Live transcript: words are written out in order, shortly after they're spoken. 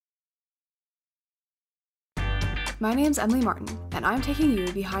My name's Emily Martin, and I'm taking you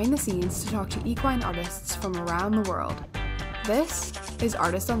behind the scenes to talk to equine artists from around the world. This is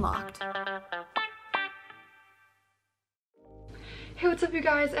Artist Unlocked. Hey, what's up you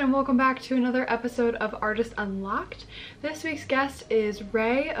guys, and welcome back to another episode of Artist Unlocked. This week's guest is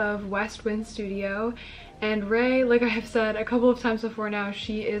Rae of West Wind Studio. And Rae, like I have said a couple of times before now,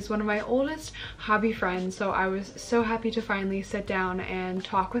 she is one of my oldest hobby friends, so I was so happy to finally sit down and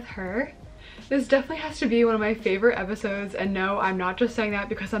talk with her. This definitely has to be one of my favorite episodes, and no, I'm not just saying that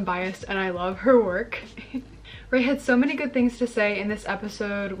because I'm biased and I love her work. Rae had so many good things to say in this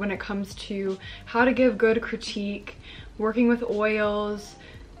episode when it comes to how to give good critique, working with oils,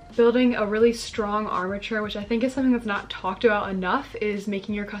 building a really strong armature, which I think is something that's not talked about enough, is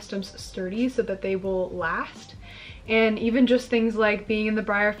making your customs sturdy so that they will last. And even just things like being in the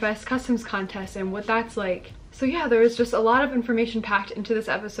Breyerfest Customs Contest and what that's like. So yeah, there was just a lot of information packed into this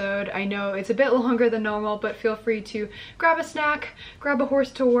episode. I know it's a bit longer than normal, but feel free to grab a snack, grab a horse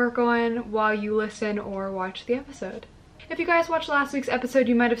to work on while you listen or watch the episode. If you guys watched last week's episode,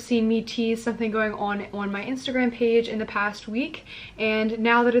 you might have seen me tease something going on my Instagram page in the past week, and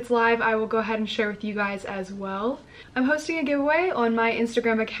now that it's live, I will go ahead and share with you guys as well. I'm hosting a giveaway on my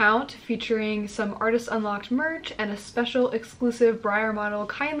Instagram account featuring some Artist Unlocked merch and a special exclusive Breyer model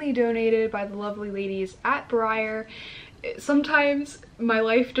kindly donated by the lovely ladies at Breyer. Sometimes my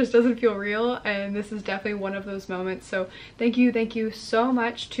life just doesn't feel real, and this is definitely one of those moments, so thank you so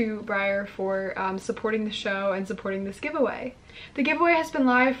much to Breyer for supporting the show and supporting this giveaway. The giveaway has been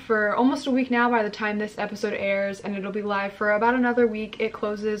live for almost a week now by the time this episode airs, and it'll be live for about another week. It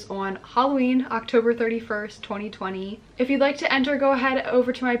closes on Halloween, October 31st, 2020. If you'd like to enter, go ahead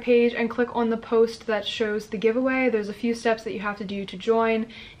over to my page and click on the post that shows the giveaway. There's a few steps that you have to do to join,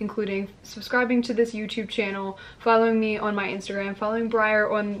 including subscribing to this YouTube channel, following me on my Instagram, following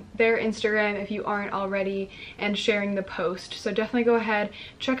Breyer on their Instagram if you aren't already, and sharing the post. So definitely go ahead,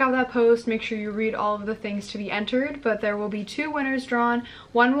 check out that post, make sure you read all of the things to be entered, but there will be two winners drawn.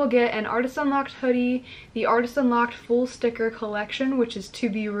 One will get an Artist Unlocked hoodie, the Artist Unlocked full sticker collection, which is to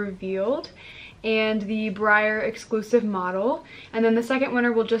be revealed, and the Breyer exclusive model. And then the second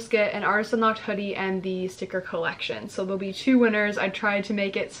winner will just get an Artist Unlocked hoodie and the sticker collection. So there'll be two winners. I tried to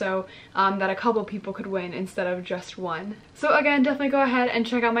make it so that a couple people could win instead of just one. So again, definitely go ahead and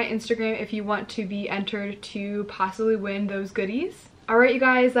check out my Instagram if you want to be entered to possibly win those goodies. Alright you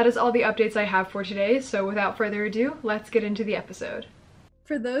guys, that is all the updates I have for today, so without further ado, let's get into the episode.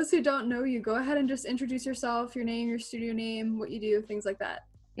 For those who don't know you, go ahead and just introduce yourself, your name, your studio name, what you do, things like that.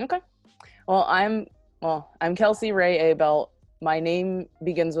 Okay. Well, I'm Kelsey Rae Abelt. My name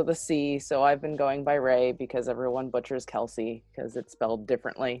begins with a C, so I've been going by Rae because everyone butchers Kelsey because it's spelled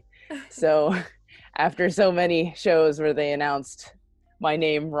differently. So after so many shows where they announced my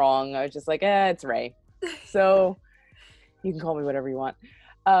name wrong, I was just like, it's Rae. So you can call me whatever you want.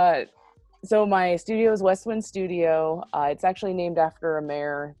 So my studio is West Wind Studio. It's actually named after a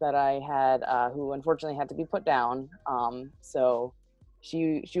mare that I had who unfortunately had to be put down. So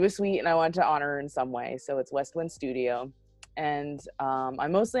she was sweet and I wanted to honor her in some way. So it's West Wind Studio. And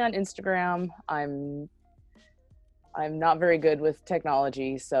I'm mostly on Instagram. I'm not very good with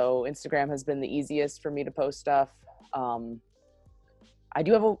technology, so Instagram has been the easiest for me to post stuff. I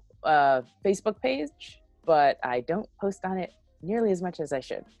do have a Facebook page, but I don't post on it nearly as much as I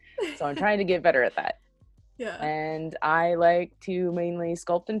should. So I'm trying to get better at that. Yeah. And I like to mainly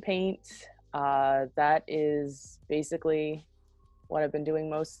sculpt and paint. That is basically what I've been doing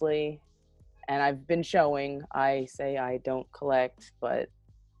mostly. And I've been showing. I say I don't collect, but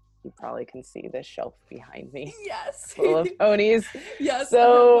you probably can see this shelf behind me. Yes. Full of ponies. Yes.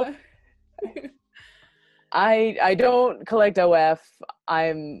 So I don't collect OF.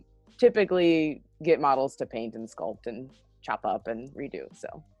 I'm typically get models to paint and sculpt and chop up and redo.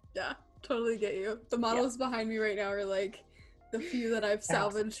 So yeah, totally get you. The models behind me right now are like the few that I've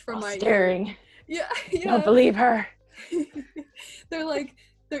salvaged from my staring. Yeah. Don't believe her.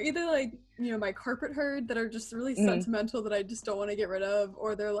 They're either like, you know, my carpet herd that are just really sentimental that I just don't want to get rid of,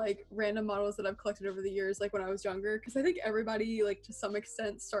 or they're like random models that I've collected over the years, like when I was younger, because I think everybody, like, to some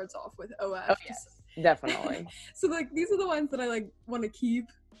extent starts off with OF. Oh, yes, definitely. So like these are the ones that I like want to keep,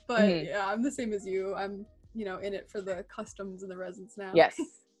 but yeah, I'm the same as you. I'm, you know, in it for the customs and the resins now. Yes.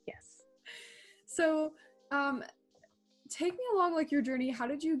 Yes. So take me along like your journey. How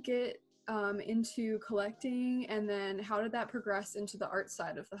did you get into collecting, and then how did that progress into the art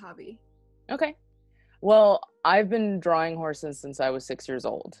side of the hobby? Okay. Well, I've been drawing horses since I was 6 years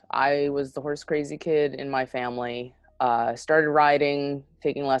old. I was the horse crazy kid in my family. Started riding,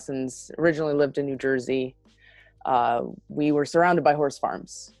 taking lessons, originally lived in New Jersey. We were surrounded by horse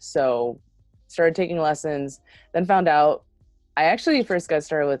farms. So started taking lessons, then found out I actually first got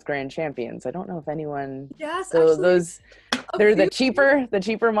started with Grand Champions. I don't know if anyone, Yes, so actually, those, they're few- the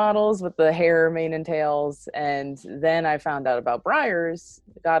cheaper models with the hair, mane and tails. And then I found out about Breyers,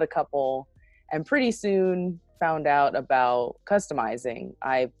 got a couple, and pretty soon found out about customizing.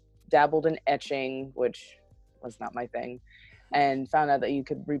 I dabbled in etching, which was not my thing, and found out that you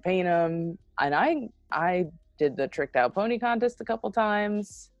could repaint them. And I did the tricked out pony contest a couple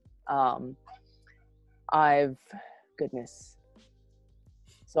times. Goodness.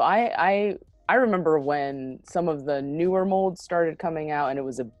 So I remember when some of the newer molds started coming out and it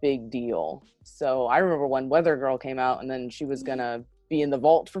was a big deal. So I remember when Weather Girl came out and then she was gonna be in the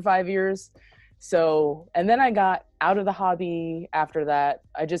vault for 5 years. So, and then I got out of the hobby after that.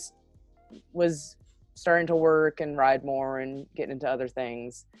 I just was starting to work and ride more and get into other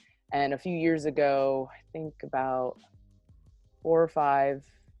things. And a few years ago, I think about 4 or 5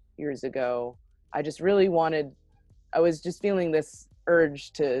 years ago, I just really I was just feeling this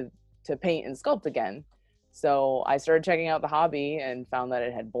urge to paint and sculpt again. So I started checking out the hobby and found that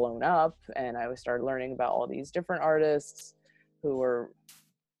it had blown up, and I started learning about all these different artists who were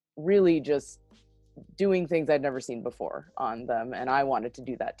really just doing things I'd never seen before on them, and I wanted to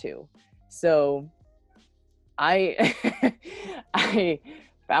do that too. So I I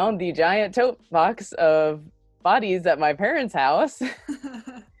found the giant tote box of bodies at my parents' house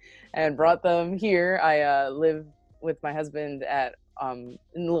and brought them here. I live with my husband at in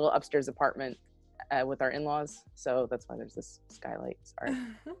the little upstairs apartment with our in-laws, so that's why there's this skylight. Sorry.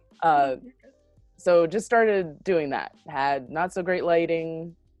 So just started doing that. Had not so great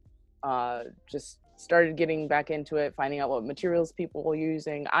lighting. Just started getting back into it, finding out what materials people were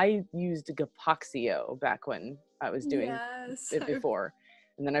using. I used Gapoxio back when I was doing it before.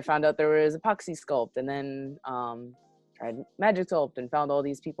 And then I found out there was epoxy sculpt, and then tried magic sculpt and found all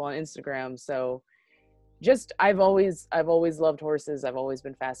these people on Instagram. So just I've always loved horses. I've always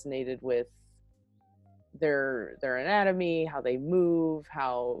been fascinated with their anatomy, how they move,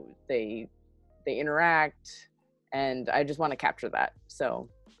 how they interact, and I just want to capture that. So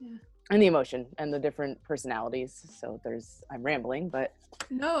yeah. And the emotion and the different personalities. So I'm rambling, but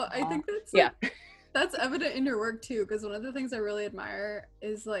no, I think that's that's evident in your work too, because one of the things I really admire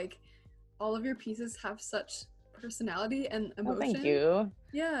is like all of your pieces have such personality and emotion. Oh, thank you.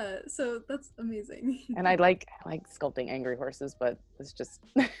 Yeah, so that's amazing. And I like sculpting angry horses, but it's just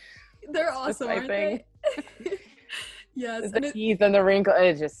they're awesome, aren't they? Yes, the teeth and the wrinkle.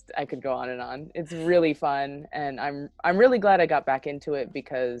 I could go on and on. It's really fun, and I'm really glad I got back into it,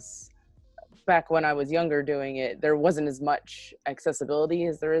 because back when I was younger doing it, there wasn't as much accessibility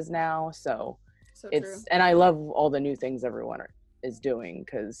as there is now. So it's true. And I love all the new things everyone is doing,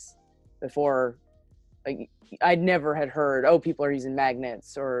 because before, like, I'd never had heard, people are using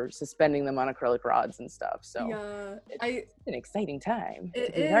magnets or suspending them on acrylic rods and stuff. So yeah, it's an exciting time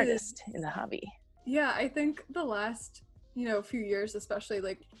to be an artist in the hobby. Yeah, I think the last, few years especially,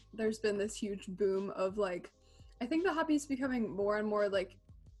 like, there's been this huge boom of, like, I think the hobby is becoming more and more, like,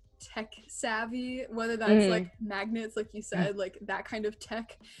 tech savvy, whether that's, like, magnets, like you said, like, that kind of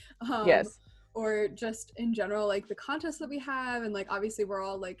tech. Yes. Or just in general, like, the contests that we have, and, like, obviously we're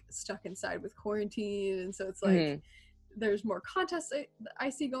all, like, stuck inside with quarantine, and so it's, like, there's more contests I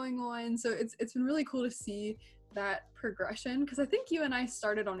see going on, so it's been really cool to see that progression, because I think you and I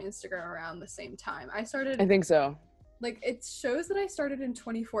started on Instagram around the same time. I think so. Like, it shows that I started in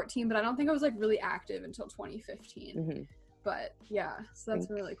 2014, but I don't think I was, like, really active until 2015. But yeah, so that's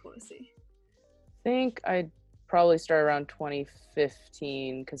been really cool to see. I think I probably started around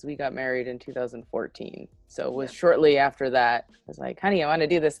 2015, because we got married in 2014. So it was shortly after that. I was like, honey, I want to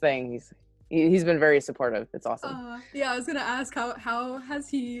do this thing. He's been very supportive. It's awesome. Yeah, I was gonna ask, how has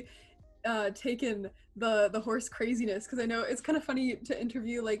he taken the horse craziness, because I know it's kind of funny to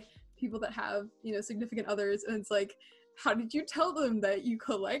interview, like, people that have significant others, and it's like, how did you tell them that you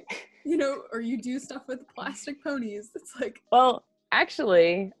collect or you do stuff with plastic ponies? It's like, well,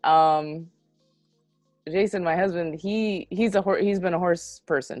 actually, Jason, my husband, he's been a horse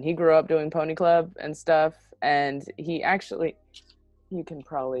person. He grew up doing pony club and stuff, and he actually, you can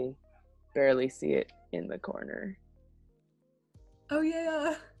probably barely see it in the corner. Oh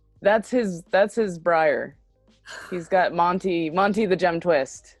yeah. That's his Breyer. He's got Monty the Gem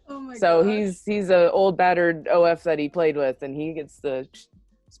Twist. Oh my god. So he's an old battered OF that he played with, and he gets the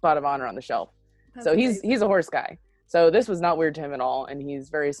spot of honor on the shelf. That's so amazing. He's a horse guy. So this was not weird to him at all, and he's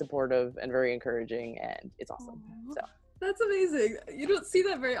very supportive and very encouraging, and it's awesome. Aww. So that's amazing. You don't see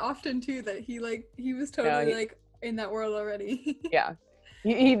that very often too, that he was totally like in that world already. Yeah.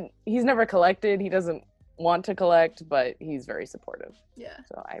 He's never collected. He doesn't want to collect, but he's very supportive. Yeah.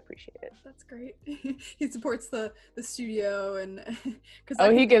 So I appreciate it. That's great. He supports the studio and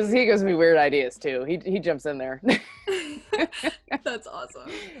because he gives me weird ideas too. He jumps in there. That's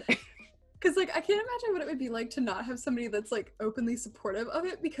awesome. Because like I can't imagine what it would be like to not have somebody that's like openly supportive of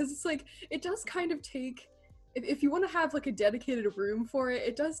it, because it's like it does kind of take, if you want to have like a dedicated room for it,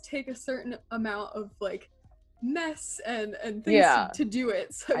 it does take a certain amount of like mess and things to do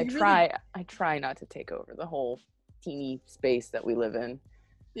it. So I try not to take over the whole teeny space that we live in.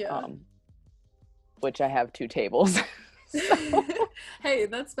 Yeah. Which I have 2 tables. So. Hey,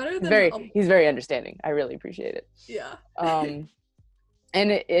 that's better than he's very understanding. I really appreciate it. Yeah. And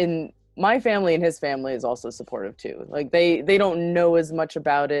in my family and his family is also supportive too. Like they don't know as much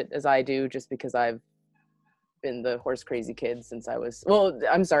about it as I do, just because I've been the horse crazy kid since I was, well,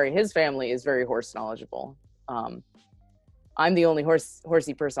 I'm sorry, his family is very horse knowledgeable. I'm the only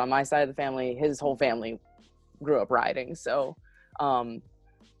horsey person on my side of the family. His whole family grew up riding, so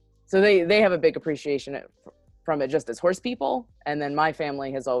they have a big appreciation from it just as horse people. And then my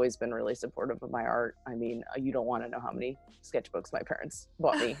family has always been really supportive of my art. I mean, you don't want to know how many sketchbooks my parents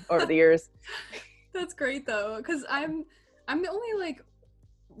bought me over the years. That's great though, because I'm the only like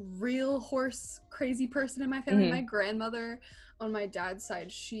real horse crazy person in my family. My grandmother on my dad's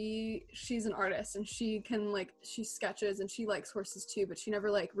side, she's an artist, and she sketches and she likes horses too, but she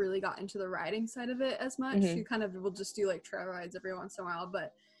never like really got into the riding side of it as much. She kind of will just do like trail rides every once in a while.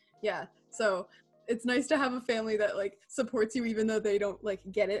 But yeah, so it's nice to have a family that like supports you even though they don't like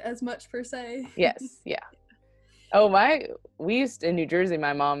get it as much per se. Yes. Yeah. We used in New Jersey,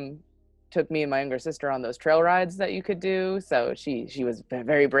 my mom took me and my younger sister on those trail rides that you could do, so she was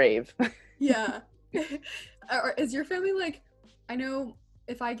very brave. Yeah. Is your family like, I know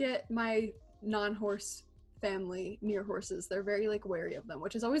if I get my non-horse family near horses, they're very like wary of them,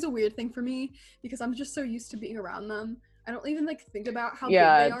 which is always a weird thing for me because I'm just so used to being around them. I don't even like think about how big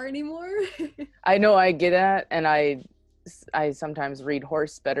they are anymore. I know, I get that, and I sometimes read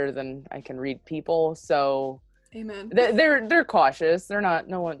horse better than I can read people, so Amen. They're cautious. They're not,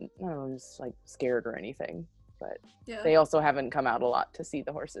 no one's like scared or anything, but they also haven't come out a lot to see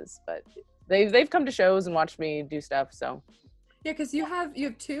the horses, but they've come to shows and watched me do stuff. So yeah, because you have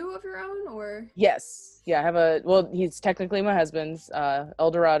 2 of your own, or? Yes. Yeah, I have he's technically my husband's,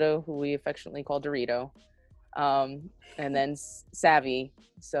 El Dorado, who we affectionately call Dorito, and then Savvy.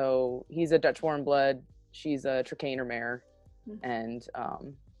 So he's a Dutch warm blood. She's a Trakehner mare, and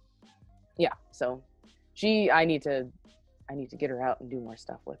yeah. So I need to get her out and do more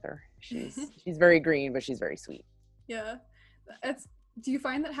stuff with her. She's very green, but she's very sweet. Yeah. Do you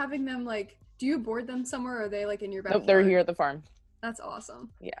find that having them like, do you board them somewhere, or are they like in your backyard? Nope, they're here at the farm. That's awesome.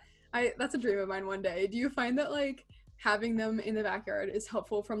 Yeah. That's a dream of mine one day. Do you find that like having them in the backyard is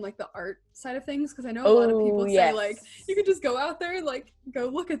helpful from like the art side of things? Because I know a lot of people say like you can just go out there and like go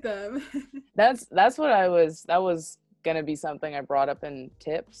look at them. That's what that was gonna be something I brought up in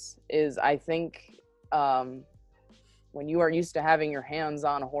tips, is I think when you are used to having your hands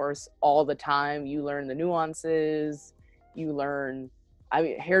on a horse all the time, you learn the nuances, you learn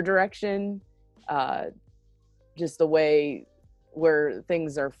hair direction, just the way where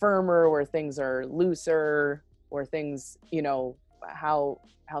things are firmer, where things are looser, where things, how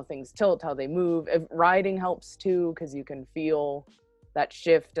things tilt, how they move. Riding helps too, because you can feel that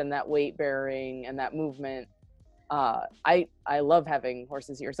shift and that weight bearing and that movement. I love having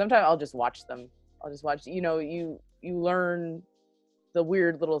horses here. Sometimes I'll just watch them. You learn the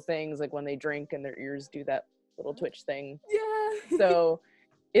weird little things, like when they drink and their ears do that little twitch thing. Yeah. So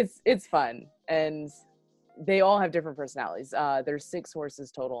it's fun, and they all have different personalities. There's 6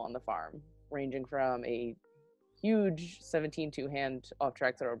 horses total on the farm, ranging from a huge 17 two-hand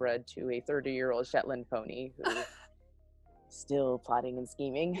off-track thoroughbred to a 30-year-old Shetland pony who's still plotting and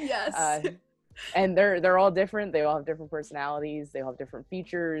scheming. Yes. And they're all different. They all have different personalities. They all have different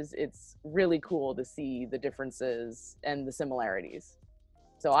features. It's really cool to see the differences and the similarities.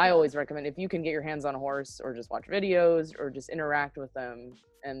 So I always recommend, if you can get your hands on a horse or just watch videos or just interact with them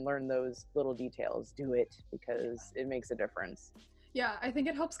and learn those little details, do it, because it makes a difference. Yeah, I think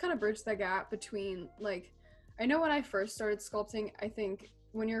it helps kind of bridge the gap between, like, I know when I first started sculpting, I think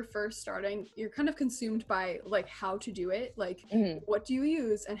when you're first starting, you're kind of consumed by like how to do it, like what do you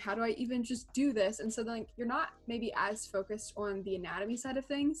use and how do I even just do this? And so then like, you're not maybe as focused on the anatomy side of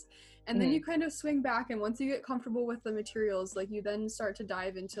things, and then you kind of swing back, and once you get comfortable with the materials, like you then start to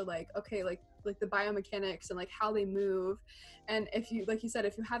dive into like, okay, like the biomechanics and like how they move. And if you, like you said,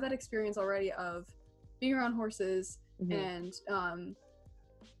 if you have that experience already of being around horses and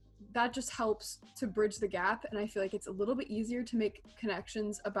that just helps to bridge the gap, and I feel like it's a little bit easier to make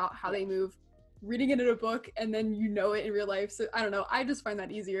connections about how they move reading it in a book and then you know it in real life. So I don't know. I just find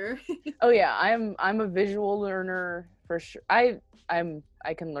that easier. Oh yeah, I'm a visual learner for sure. I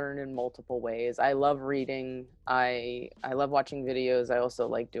can learn in multiple ways. I love reading. I love watching videos. I also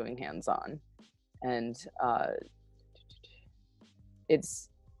like doing hands-on. And it's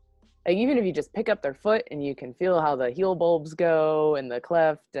like, even if you just pick up their foot and you can feel how the heel bulbs go and the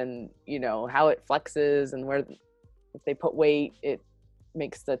cleft and you know how it flexes and where if they put weight it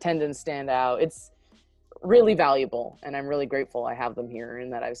makes the tendons stand out. It's really valuable and I'm really grateful I have them here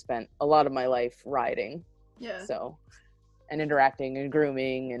and that I've spent a lot of my life riding. Yeah. So and interacting and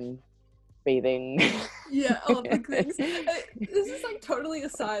grooming and bathing. Yeah, all the things. This is like totally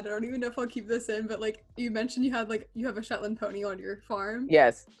aside. I don't even know if I'll keep this in, but like you mentioned you have a Shetland pony on your farm.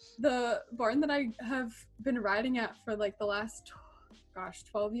 Yes. The barn that I have been riding at for like the last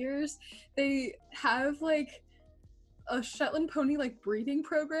 12 years, they have like a Shetland pony like breeding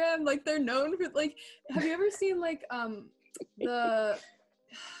program. Like they're known for like, have you ever seen like the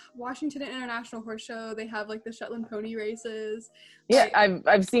Washington International Horse Show? They have like the Shetland pony races. Yeah, like,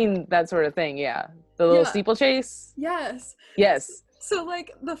 I've seen that sort of thing. Yeah, the little steeplechase. Yes. Yes. So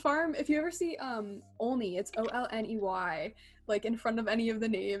like the farm, if you ever see Olney, it's Olney, like in front of any of the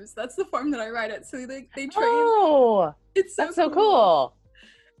names, that's the farm that I ride at. So they train. Oh, it's that's so cool.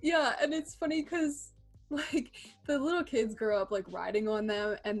 Yeah, and it's funny because like the little kids grow up like riding on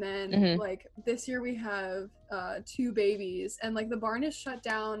them, and then like this year we have 2 babies, and like the barn is shut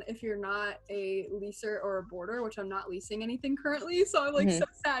down if you're not a leaser or a boarder, which I'm not leasing anything currently, so I'm like so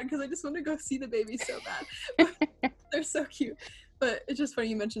sad because I just want to go see the babies so bad. They're so cute. But it's just funny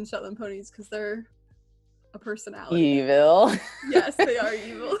you mentioned Shetland ponies because they're a personality. Evil. Yes, they are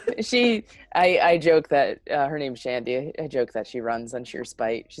evil. I joke that her name's Shandy. I joke that she runs on sheer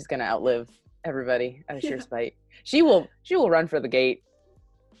spite. She's gonna outlive everybody out of sheer spite. She will run for the gate.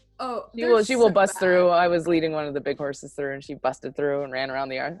 Oh, she will bust through. I was leading one of the big horses through and she busted through and ran around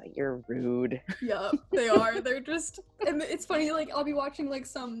the yard. Like, you're rude. Yeah, they are. They're just, and it's funny, like I'll be watching like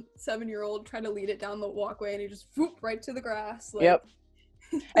some 7-year-old try to lead it down the walkway and he just whoop right to the grass. Like, yep.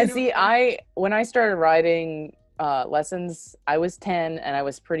 And see, when I started riding lessons, I was 10 and I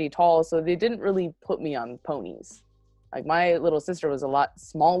was pretty tall, so they didn't really put me on ponies. Like my little sister was a lot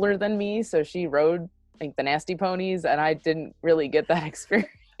smaller than me, so she rode like the nasty ponies and I didn't really get that experience.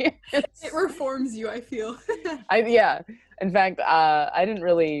 It reforms you, I feel. Yeah. In fact, I didn't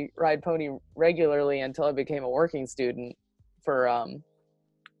really ride pony regularly until I became a working student for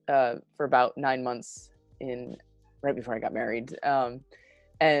about 9 months right before I got married.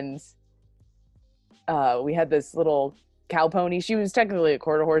 And we had this little cow pony. She was technically a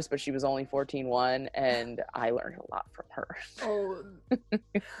quarter horse, but she was only 14.1, and I learned a lot from her. Oh,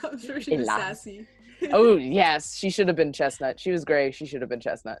 I'm sure she was sassy. Oh yes, she should have been chestnut. She was gray. She should have been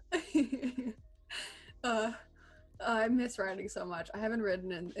chestnut. I miss riding so much. I haven't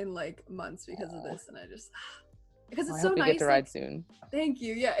ridden in like months because of this, and because it's I so hope you nice. Get to ride soon. Thank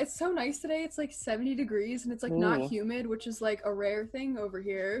you. Yeah, it's so nice today. It's like 70 degrees, and it's like not humid, which is like a rare thing over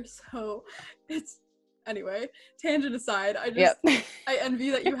here. So it's anyway. Tangent aside, I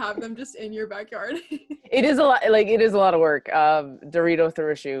envy that you have them just in your backyard. It is a lot. Like it is a lot of work. Dorito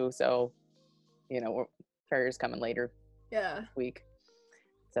threw a shoe, so. You know, Farrier's coming later. Yeah. Week.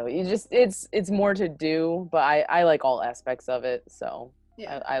 So it's more to do, but I like all aspects of it. So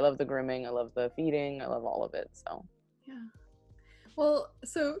yeah. I love the grooming, I love the feeding, I love all of it. So yeah. Well,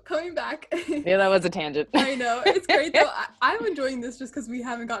 so coming back. Yeah, that was a tangent. I know. It's great though. I'm enjoying this just because we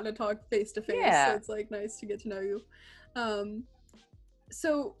haven't gotten to talk face to face. Yeah. So it's like nice to get to know you.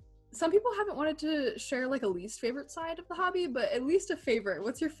 So some people haven't wanted to share like a least favorite side of the hobby, but at least a favorite.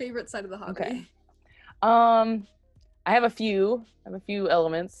 What's your favorite side of the hobby? Okay. I have a few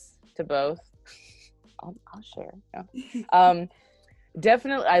elements to both. I'll share. Yeah.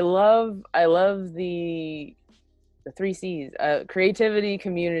 Definitely I love the 3 C's, creativity,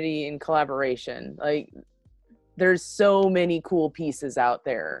 community, and collaboration. Like there's so many cool pieces out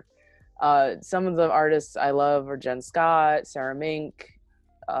there. Some of the artists I love are Jen Scott, Sarah Mink,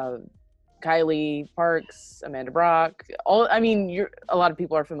 Kylie Parks, Amanda Brock. A lot of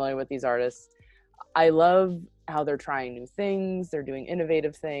people are familiar with these artists. I love how they're trying new things, they're doing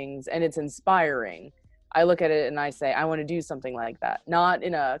innovative things, and it's inspiring. I look at it and I say, I want to do something like that. Not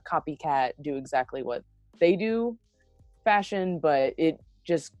in a copycat, do exactly what they do fashion, but it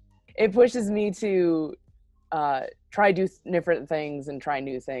pushes me to try different things and try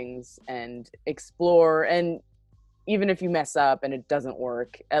new things and explore. And even if you mess up and it doesn't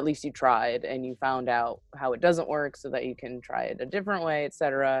work, at least you tried and you found out how it doesn't work so that you can try it a different way,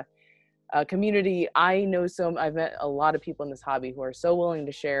 etc. Community, I've met a lot of people in this hobby who are so willing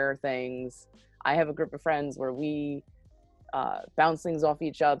to share things. I have a group of friends where we bounce things off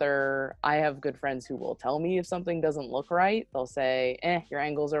each other. I have good friends who will tell me if something doesn't look right. They'll say, your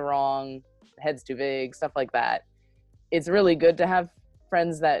angles are wrong, the head's too big, stuff like that. It's really good to have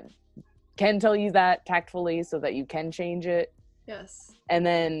friends that can tell you that tactfully so that you can change it. Yes. And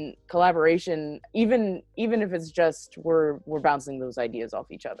then collaboration, even if it's just we're bouncing those ideas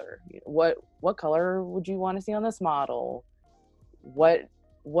off each other. What color would you want to see on this model? What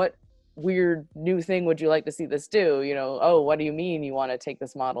weird new thing would you like to see this do? What do you mean you want to take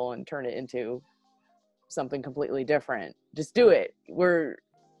this model and turn it into something completely different? Just do it.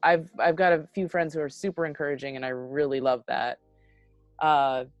 I've got a few friends who are super encouraging, and I really love that.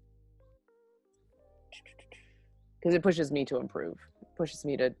 Because it pushes me to improve. It pushes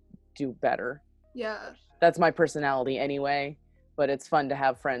me to do better. Yeah. That's my personality anyway, but it's fun to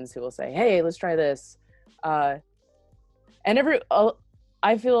have friends who will say, hey, let's try this. And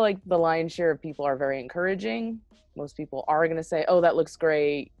I feel like the lion's share of people are very encouraging. Most people are going to say, oh, that looks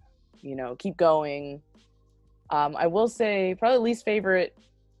great. Keep going. I will say probably least favorite.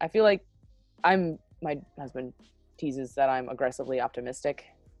 I feel like my husband teases that I'm aggressively optimistic.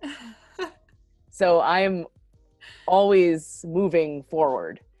 So I'm always moving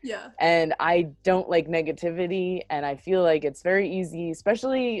forward. Yeah. And I don't like negativity, and I feel like it's very easy,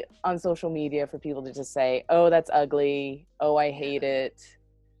 especially on social media, for people to just say, oh, that's ugly, oh, I hate it.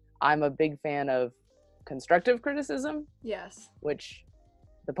 I'm a big fan of constructive criticism. Yes. Which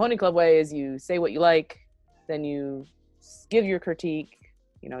the Pony Club way is you say what you like, then you give your critique,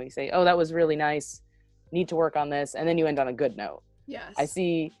 you say, oh, that was really nice, need to work on this, and then you end on a good note. Yes. I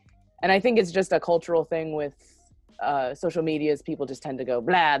see, and I think it's just a cultural thing with social medias. People just tend to go,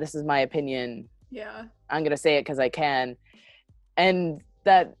 blah, this is my opinion. Yeah. I'm going to say it because I can. And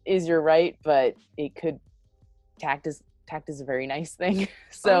that is your right, but it could, tact is a very nice thing.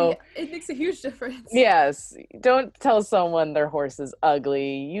 So it makes a huge difference. Yes. Don't tell someone their horse is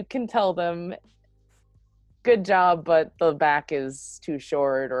ugly. You can tell them, good job, but the back is too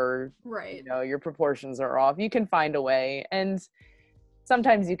short, or right. Your proportions are off. You can find a way, and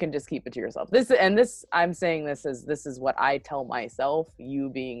sometimes you can just keep it to yourself. I'm saying this is what I tell myself, you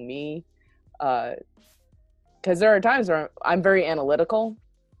being me, because there are times where I'm very analytical,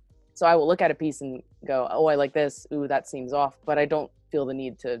 so I will look at a piece and go, oh, I like this, ooh, that seems off, but I don't feel the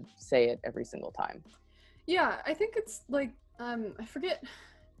need to say it every single time. Yeah, I think it's like I forget,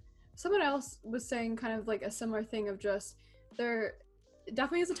 someone else was saying kind of like a similar thing of just, there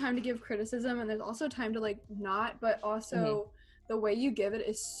definitely is a time to give criticism, and there's also a time to like not, but also the way you give it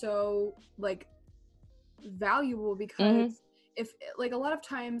is so like valuable, because if like a lot of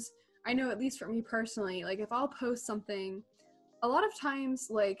times, I know at least for me personally, like if I'll post something, a lot of times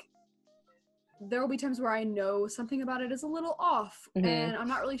like there will be times where I know something about it is a little off and I'm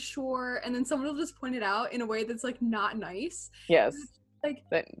not really sure, and then someone will just point it out in a way that's like not nice. Yes. Like,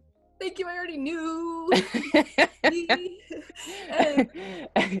 thank you, I already knew.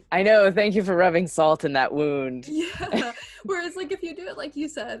 I know, thank you for rubbing salt in that wound. Yeah. Whereas like if you do it like you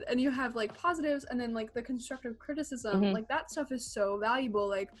said, and you have like positives and then like the constructive criticism, like that stuff is so valuable.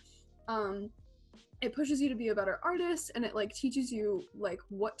 Like it pushes you to be a better artist, and it like teaches you like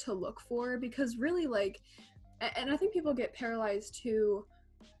what to look for, because really like, and I think people get paralyzed too,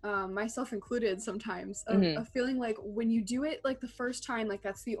 myself included sometimes, of feeling like when you do it like the first time, like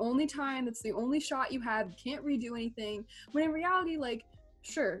that's the only time, that's the only shot you had, you can't redo anything, when in reality, like,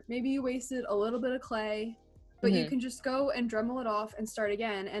 sure, maybe you wasted a little bit of clay, but you can just go and Dremel it off and start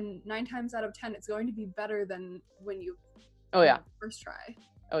again, and 9 times out of 10 it's going to be better than when you first try.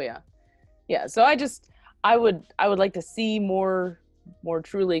 Yeah, so I would like to see more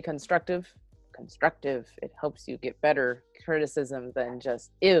truly constructive. It helps you get better criticism than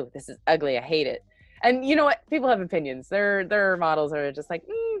just, ew, this is ugly, I hate it. And you know what? People have opinions. There are models that are just like,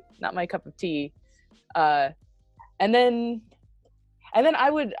 not my cup of tea. And then I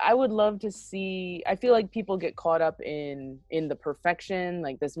would love to see, I feel like people get caught up in the perfection,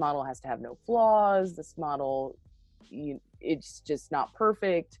 like this model has to have no flaws, this model, it's just not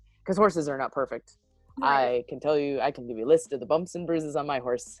perfect, because horses are not perfect. Right. I can tell you, I can give you a list of the bumps and bruises on my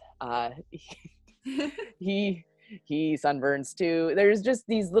horse. He sunburns too. There's just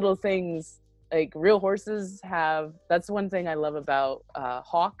these little things, like real horses have. That's one thing I love about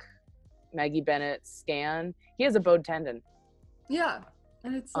Hawk, Maggie Bennett's Scan. He has a bowed tendon. Yeah,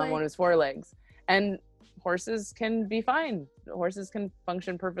 and it's on one of his forelegs. And horses can be fine. Horses can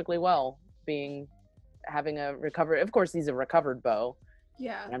function perfectly well, having a recovered. Of course, he's a recovered bow.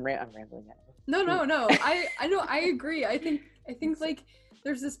 Yeah, and I'm rambling now. No. I know. I agree. I think like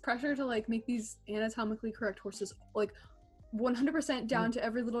there's this pressure to like make these anatomically correct horses like 100% down to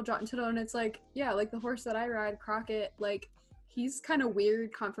every little jot and tittle. And it's like, yeah, like the horse that I ride, Crockett, like he's kind of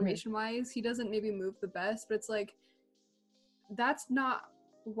weird conformation wise. He doesn't maybe move the best, but it's like, that's not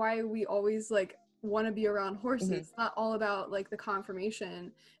why we always like want to be around horses. It's not all about like the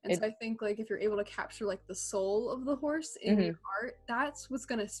conformation. And so I think like if you're able to capture like the soul of the horse in your art, that's what's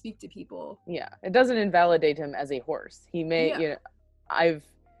going to speak to people. Yeah, it doesn't invalidate him as a horse. He may, you know, I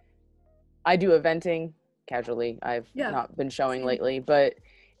do eventing casually. I've not been showing lately, but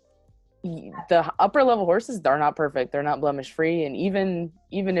the upper level horses, they're not perfect. They're not blemish free. And even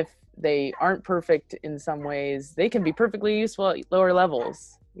if they aren't perfect in some ways, they can be perfectly useful at lower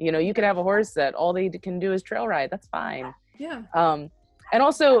levels. You know, you could have a horse that all they can do is trail ride. That's fine. Yeah. And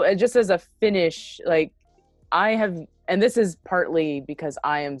also just as a finish, like I have, and this is partly because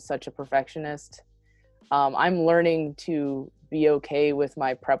I am such a perfectionist. I'm learning to be okay with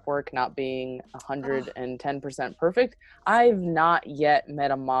my prep work not being 110% perfect. I've not yet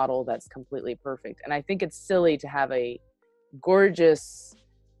met a model that's completely perfect. And I think it's silly to have a gorgeous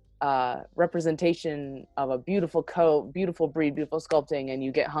representation of a beautiful coat, beautiful breed, beautiful sculpting, and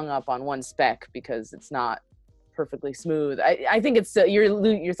you get hung up on one spec because it's not perfectly smooth. I think it's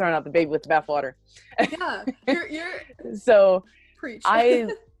you're throwing out the baby with the bathwater. Yeah, you're so preach. I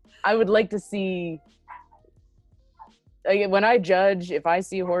would like to see, like, when I judge, if I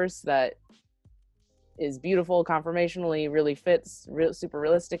see a horse that is beautiful conformationally, really fits, super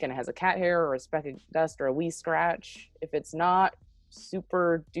realistic, and has a cat hair or a speck of dust or a wee scratch, if it's not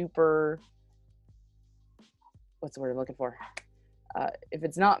super duper, what's the word I'm looking for? If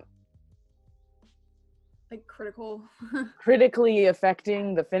it's not like critically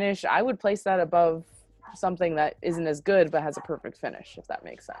affecting the finish, I would place that above something that isn't as good but has a perfect finish, if that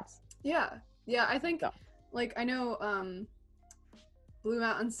makes sense. Yeah, I think like I know Blue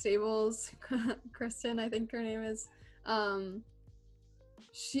Mountain Stables, Kristen, I think her name is, her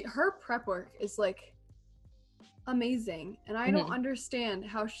prep work is like amazing, and I don't understand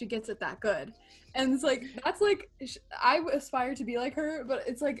how she gets it that good. And it's like, that's like, I aspire to be like her, but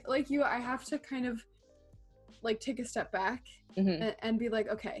it's like you, I have to kind of like take a step back and be like,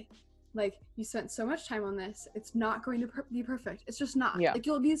 okay, like you spent so much time on this, it's not going to be perfect. It's just not. Like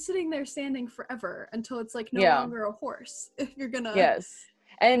you'll be sitting there standing forever until it's like no longer a horse, if you're gonna.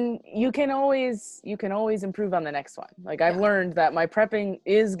 And you can always improve on the next one. Like I've learned that my prepping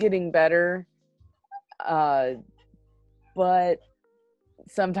is getting better, but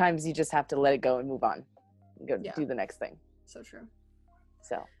sometimes you just have to let it go and move on, do the next thing. So true.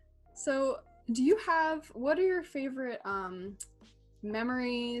 So do you have, what are your favorite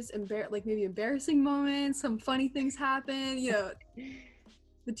memories, like maybe embarrassing moments, some funny things happen, you know,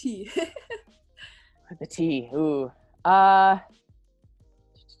 the tea. The tea, ooh. I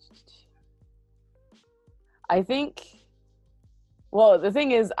think, well, the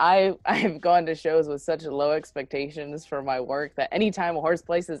thing is, I've gone to shows with such low expectations for my work that anytime a horse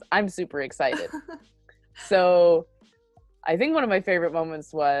places, I'm super excited. So I think one of my favorite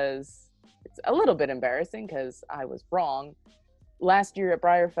moments was, it's a little bit embarrassing because I was wrong. Last year at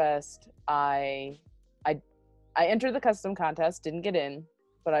Briarfest, I entered the custom contest, didn't get in,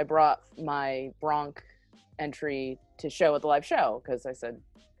 but I brought my bronc entry to show at the live show because I said,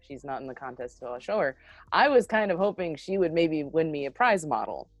 she's not in the contest, so I'll show her. I was kind of hoping she would maybe win me a prize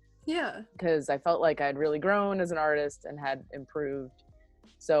model. Yeah. Because I felt like I'd really grown as an artist and had improved.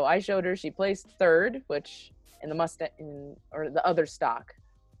 So I showed her. She placed third, which in the Mustang, or the other stock,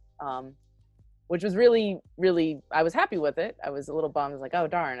 which was really, really, I was happy with it. I was a little bummed. I was like, oh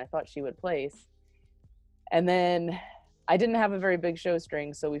darn, I thought she would place. And then I didn't have a very big show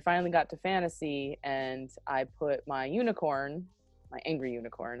string, so we finally got to Fantasy, and I put my unicorn, my angry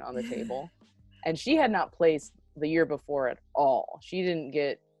unicorn, on the table. And she had not placed the year before at all. She didn't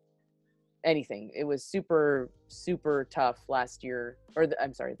get anything. It was super, super tough last year, or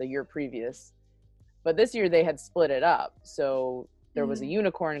the year previous. But this year they had split it up. So there was a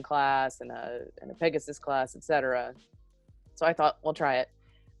unicorn class and a Pegasus class, etc. So I thought, we'll try it.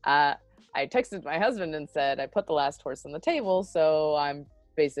 I texted my husband and said, I put the last horse on the table, so I'm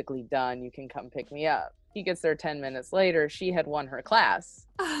basically done. You can come pick me up. He gets there 10 minutes later. She had won her class.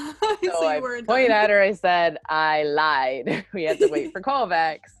 So I pointed at her. I said, I lied. We had to wait for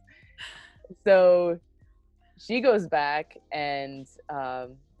callbacks. So she goes back, and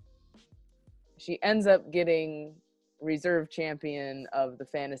she ends up getting reserve champion of the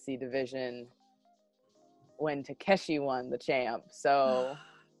Fantasy division when Takeshi won the champ. So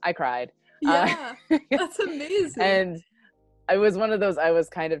I cried. Yeah, that's amazing. And I was one of those, I was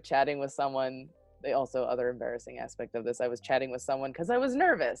kind of chatting with someone the also other embarrassing aspect of this, I was chatting with someone because I was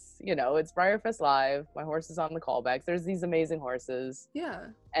nervous. You know, it's Briarfest Live. My horse is on the callbacks. There's these amazing horses. Yeah.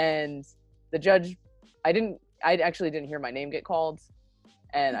 And the judge, I actually didn't hear my name get called.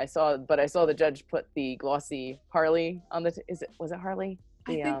 And I saw the judge put the glossy Harley on the, was it Harley?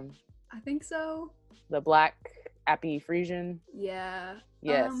 I think so. The black Appy Frisian. Yeah.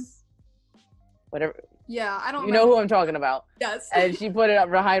 Yes. Whatever. Yeah, I don't You know who I'm talking about. Yes. And she put it up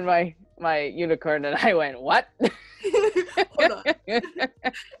behind my unicorn, and I went, what? Hold on.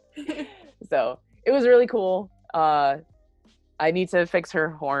 So it was really cool. I need to fix her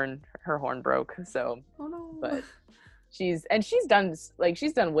horn. Her horn broke. So, Oh no. but she's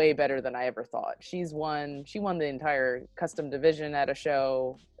done way better than I ever thought. She won the entire custom division at a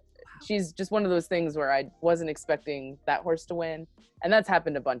show. She's just one of those things where I wasn't expecting that horse to win. And that's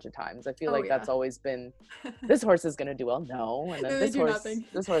happened a bunch of times. I feel like that's always been, this horse is going to do well. No. And then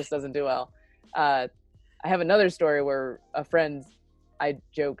this horse doesn't do well. I have another story where a friend, I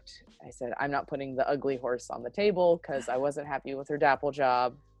joked, I said, I'm not putting the ugly horse on the table because I wasn't happy with her dapple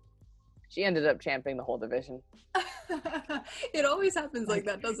job. She ended up champing the whole division. It always happens like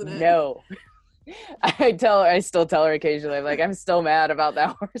that, doesn't it? No. I still tell her occasionally, I'm like, I'm still mad about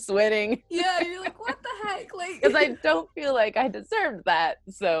that horse winning. Yeah, you're like, what the heck? Like, because I don't feel like I deserved that.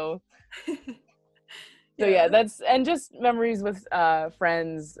 So yeah, and just memories with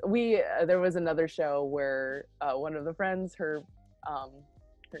friends. There was another show where one of the friends, her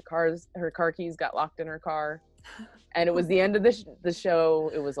car keys got locked in her car, and it was the end of the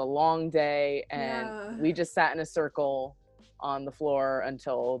show. It was a long day, and we just sat in a circle on the floor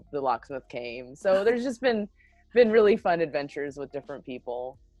until the locksmith came. So there's just been really fun adventures with different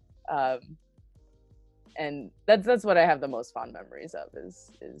people, and that's what I have the most fond memories of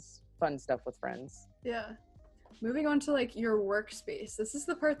is fun stuff with friends. Yeah. Moving on to like your workspace. This is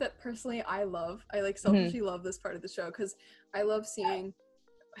the part that personally I love. I like selfishly love this part of the show because I love seeing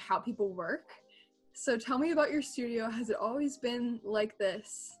how people work. So tell me about your studio. Has it always been like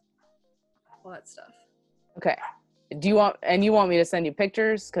this? All that stuff. Okay. You want me to send you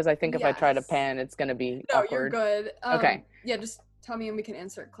pictures? Because I think if I try to pan, it's going to be awkward. No, you're good. Okay. Yeah, just tell me and we can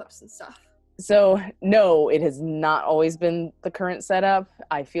insert clips and stuff. So, no, it has not always been the current setup.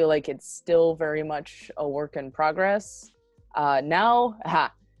 I feel like it's still very much a work in progress. Now,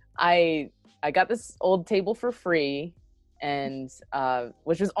 I got this old table for free, and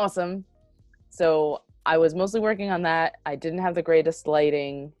which was awesome. So I was mostly working on that. I didn't have the greatest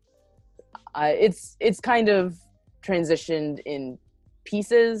lighting. It's kind of transitioned in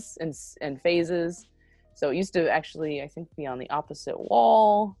pieces and phases. So it used to actually, I think, be on the opposite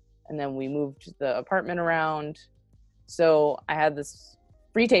wall, and then we moved the apartment around. So I had this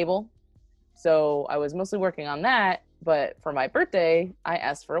free table. So I was mostly working on that, but for my birthday, I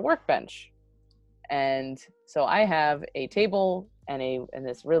asked for a workbench. And so I have a table and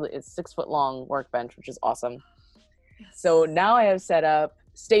it's 6-foot long workbench, which is awesome. Yes. So now I have set up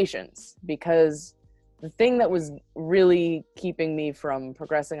stations, because the thing that was really keeping me from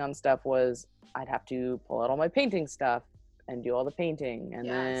progressing on stuff was I'd have to pull out all my painting stuff and do all the painting, and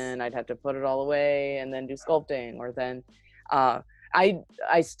then I'd have to put it all away and then do sculpting, or then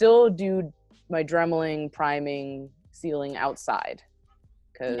I still do my dremeling, priming, sealing outside,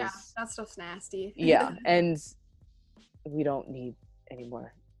 because that stuff's nasty. Yeah, and we don't need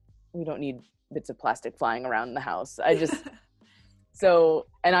anymore. We don't need bits of plastic flying around in the house. I just so,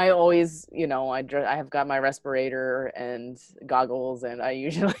 and I always, I have got my respirator and goggles, and I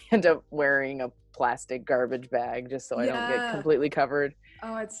usually end up wearing a plastic garbage bag just so I don't get completely covered.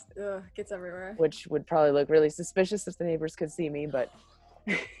 Oh, it gets everywhere. Which would probably look really suspicious if the neighbors could see me, but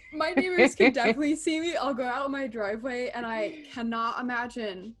my neighbors can definitely see me. I'll go out my driveway and I cannot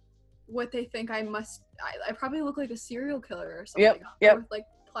imagine what they think I probably look like a serial killer or something. Yep. With like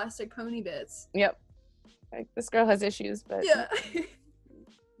plastic pony bits. Yep. Like, this girl has issues, but yeah.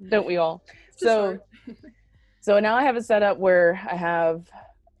 Don't we all? So now I have it set up where I have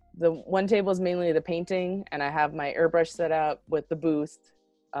the one table is mainly the painting, and I have my airbrush set up with the booth.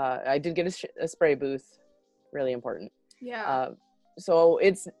 I did get a spray booth, really important. Yeah. So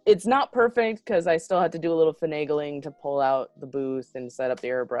it's not perfect because I still had to do a little finagling to pull out the booth and set up the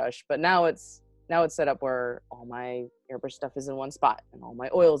airbrush. But now it's set up where all my airbrush stuff is in one spot and all my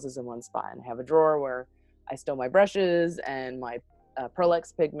oils is in one spot, and I have a drawer where I stow my brushes and my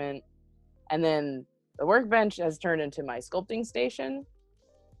Pearlex pigment. And then the workbench has turned into my sculpting station.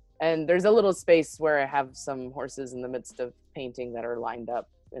 And there's a little space where I have some horses in the midst of painting that are lined up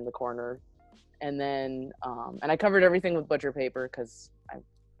in the corner. And then, and I covered everything with butcher paper because I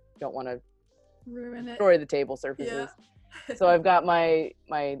don't want to ruin it, destroy the table surfaces. Yeah. So I've got my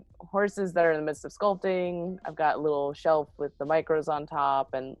horses that are in the midst of sculpting. I've got a little shelf with the micros on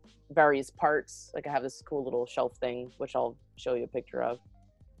top and various parts. Like I have this cool little shelf thing, which I'll show you a picture of.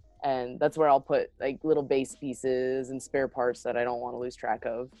 And that's where I'll put like little base pieces and spare parts that I don't want to lose track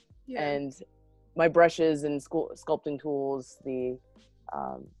of. Yeah. And my brushes and sculpting tools,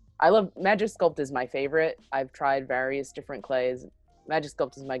 I love Magic Sculpt is my favorite. I've tried various different clays. Magic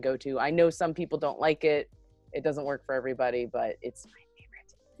Sculpt is my go-to. I know some people don't like it. It doesn't work for everybody, but it's my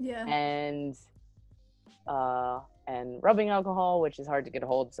favorite. Yeah. And rubbing alcohol, which is hard to get a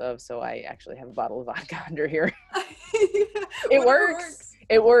hold of, so I actually have a bottle of vodka under here. It works.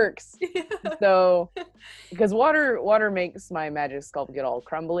 It works. Yeah. So, because water makes my Magic Sculpt get all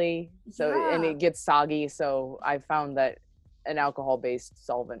crumbly, so and it gets soggy. So I found that an alcohol-based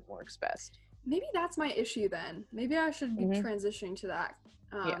solvent works best. Maybe that's my issue then. Maybe I should be transitioning to that.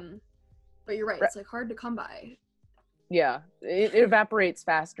 But you're right. It's like hard to come by. Yeah, it evaporates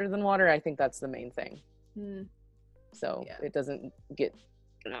faster than water. I think that's the main thing. So it doesn't get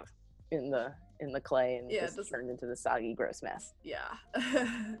in the clay and just turn into the soggy, gross mess. Yeah.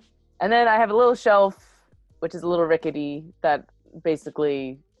 And then I have a little shelf, which is a little rickety, that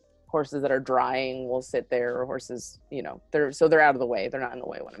basically horses that are drying will sit there, or horses, they're out of the way. They're not in the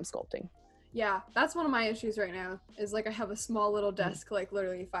way when I'm sculpting. Yeah, that's one of my issues right now, is like I have a small little desk, like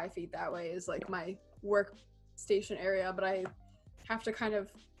literally 5 feet that way is like my workstation area, but I have to kind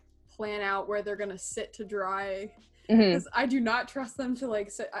of plan out where they're gonna sit to dry, because I do not trust them to like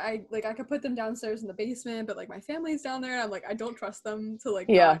sit. I could put them downstairs in the basement, but like my family's down there and I'm like, I don't trust them to like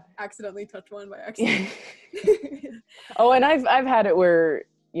not accidentally touch one by accident. Oh, and I've had it where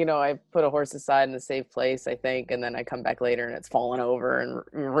I put a horse aside in a safe place, I think, and then I come back later and it's fallen over and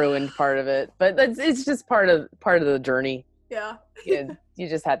ruined part of it. But it's just part of the journey. Yeah. You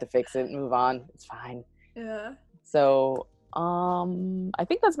just had to fix it and move on. It's fine. Yeah. So I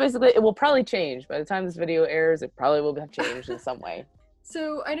think that's basically it. Will probably change by the time this video airs. It probably will have changed in some way.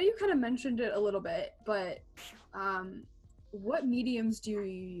 So I know you kind of mentioned it a little bit, but what mediums do you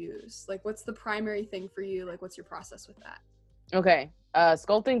use? Like, what's the primary thing for you? Like, what's your process with that? Okay.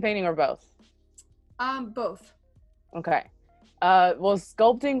 Sculpting, painting, or both? Both. Okay. Well,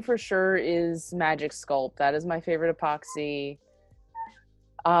 sculpting for sure is Magic Sculpt. That is my favorite epoxy.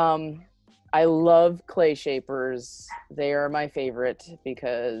 I love clay shapers. They are my favorite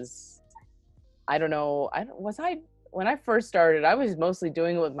because I don't know. When I first started, I was mostly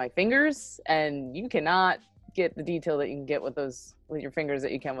doing it with my fingers, and you cannot get the detail that you can get with your fingers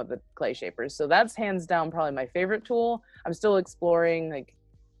that you can with the clay shapers. So that's hands down probably my favorite tool. I'm still exploring, like,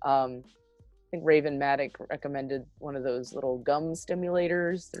 I think Raven Matic recommended one of those little gum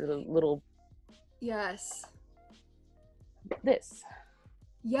stimulators. They're the little... Yes. This.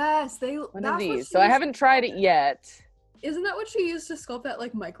 Yes, one of these. So I haven't tried it yet. Isn't that what she used to sculpt that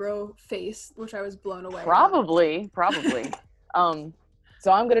like micro face, which I was blown away? Probably.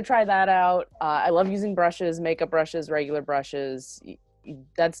 So I'm gonna try that out. I love using brushes, makeup brushes, regular brushes.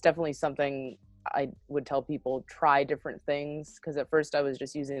 That's definitely something I would tell people, try different things, because at first I was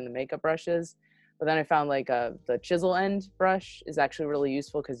just using the makeup brushes, but then I found like the chisel end brush is actually really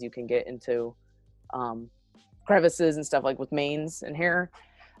useful because you can get into crevices and stuff, like with manes and hair.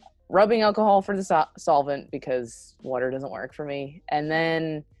 Rubbing alcohol for the solvent because water doesn't work for me. And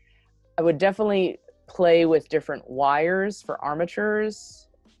then I would definitely play with different wires for armatures.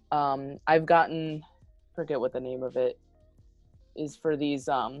 I've gotten, forget what the name of it is, for these,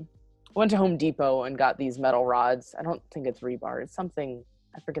 went to Home Depot and got these metal rods. I don't think it's rebar. It's something,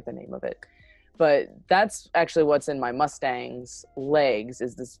 I forget the name of it. But that's actually what's in my Mustang's legs,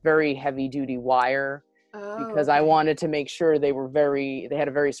 is this very heavy duty wire. Because I wanted to make sure they had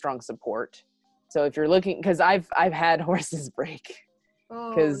a very strong support. So if you're looking, because I've had horses break.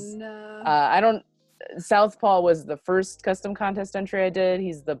 Because Southpaw was the first custom contest entry I did.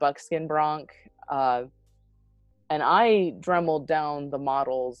 He's the buckskin bronc. And I dremeled down the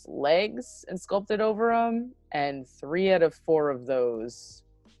model's legs and sculpted over them. And 3 out of 4 of those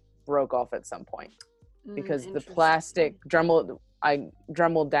broke off at some point. Because the plastic I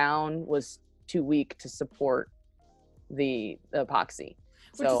dremeled down was too weak to support the epoxy.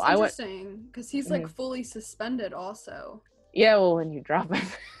 Which is interesting, because he's like fully suspended also. Yeah, well, when you drop him,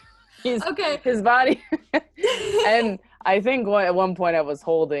 his body. And I think at one point I was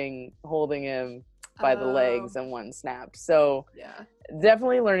holding him by the legs and one snapped. So yeah,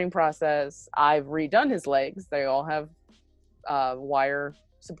 definitely learning process. I've redone his legs. They all have wire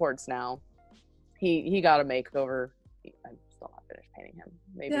supports now. He got a makeover. I'm still not finished painting him.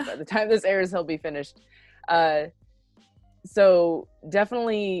 Maybe by the time this airs, he'll be finished. So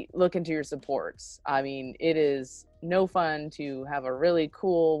definitely look into your supports. I mean, it is no fun to have a really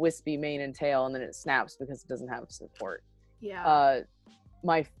cool wispy mane and tail and then it snaps because it doesn't have support. Yeah.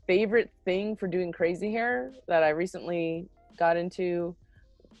 My favorite thing for doing crazy hair that I recently got into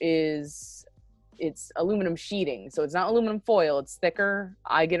is it's aluminum sheeting. So it's not aluminum foil, it's thicker.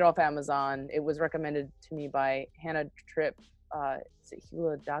 I get it off Amazon. It was recommended to me by Hannah Tripp. Is it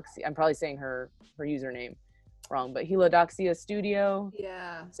Helidoxia? I'm probably saying her username wrong, but Helidoxia Studio.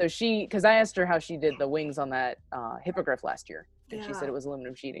 Yeah. So because I asked her how she did the wings on that hippogriff last year, and she said Yeah. it was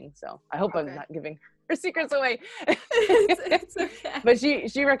aluminum sheeting. So I hope I'm Okay. not giving her secrets away. It's okay. But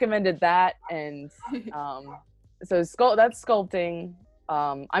she recommended that, and so that's sculpting.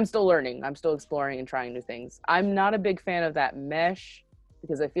 I'm still learning. I'm still exploring and trying new things. I'm not a big fan of that mesh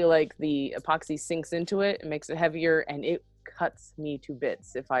because I feel like the epoxy sinks into it and makes it heavier, and it cuts me to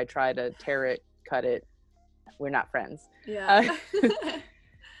bits if I try to tear it, cut it. We're not friends. Yeah.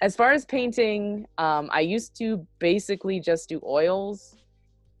 As far as painting, I used to basically just do oils.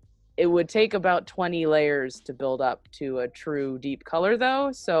 It would take about 20 layers to build up to a true deep color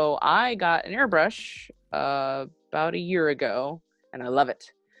though. So I got an airbrush about a year ago and I love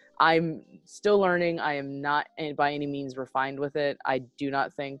it. I'm still learning. I am not by any means refined with it. I do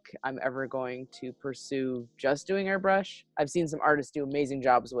not think I'm ever going to pursue just doing airbrush. I've seen some artists do amazing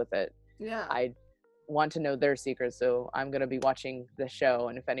jobs with it. Yeah. I want to know their secrets, so I'm going to be watching the show,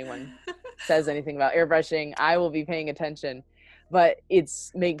 and if anyone says anything about airbrushing, I will be paying attention. But it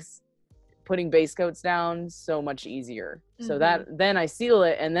makes putting base coats down so much easier. So that then I seal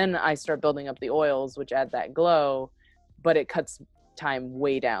it and then I start building up the oils, which add that glow, but it cuts time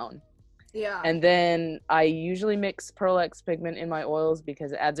way down. Yeah. And then I usually mix Pearl X pigment in my oils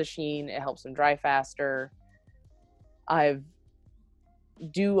because it adds a sheen, it helps them dry faster. I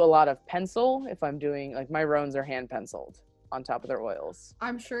do a lot of pencil if I'm doing, like, my roans are hand penciled on top of their oils.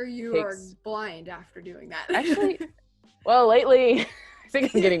 I'm sure you are blind after doing that. Actually, well, lately I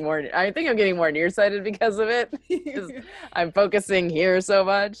think I'm getting more nearsighted because of it. I'm focusing here so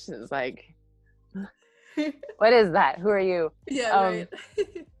much. It's like, what is that? Who are you? Yeah, right.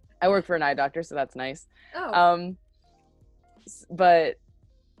 I work for an eye doctor, so that's nice. Oh. But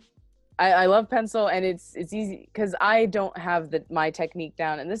I love pencil, and it's easy because I don't have my technique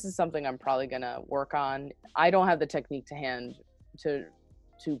down, and this is something I'm probably gonna work on. I don't have the technique to hand to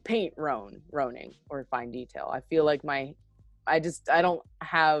paint roaning or fine detail. I feel like I don't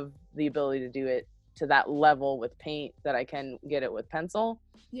have the ability to do it to that level with paint that I can get it with pencil.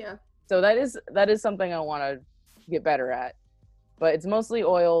 Yeah. So that is something I want to get better at, but it's mostly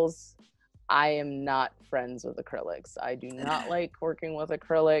oils. I am not friends with acrylics. I do not like working with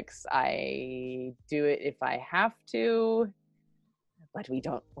acrylics. I do it if I have to, but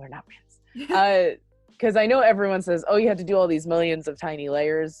we're not friends. Because I know everyone says, oh, you have to do all these millions of tiny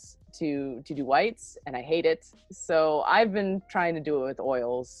layers to do whites, and I hate it. So I've been trying to do it with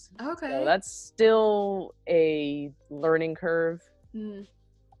oils. Okay. So that's still a learning curve.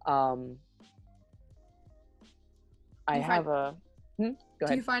 I have a... Go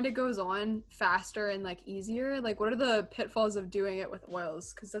ahead. Do you find it goes on faster and like easier? Like, what are the pitfalls of doing it with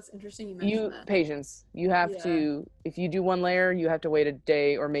oils? Because that's interesting you mentioned that. Patience. You have to, if you do one layer, you have to wait a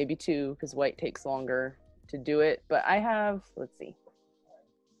day or maybe two because white takes longer to do it. But I have, let's see.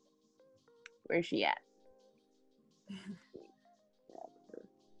 Where's she at?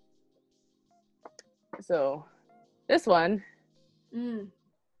 So this one,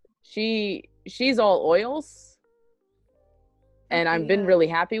 she's all oils. And I've been really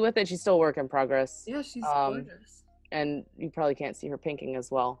happy with it. She's still a work in progress. Yeah, she's gorgeous. And you probably can't see her pinking as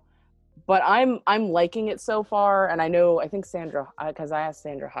well. But I'm liking it so far. And I think Sandra, because I asked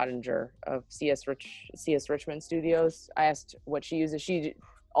Sandra Hottinger of CS Richmond Studios, I asked what she uses. She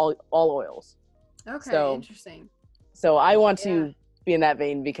all oils. Okay, so interesting. So I want to be in that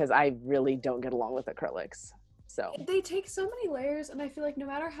vein because I really don't get along with acrylics. So they take so many layers, and I feel like no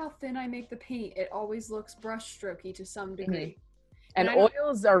matter how thin I make the paint, it always looks brush strokey to some degree. And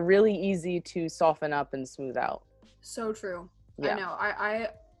oils are really easy to soften up and smooth out. So true. Yeah. I know.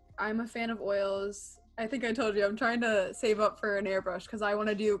 I'm a fan of oils. I think I told you I'm trying to save up for an airbrush because I want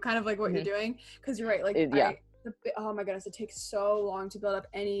to do kind of like what you're doing. Because you're right. Like, oh my goodness, it takes so long to build up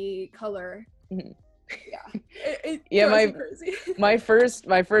any color. Yeah. My first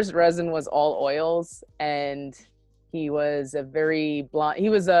resin was all oils, and he was a very blonde. He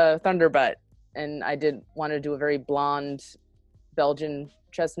was a thunderbutt, and I want to do a very blonde Belgian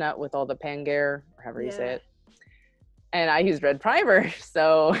chestnut with all the pangair, or however you say it. And I used red primer,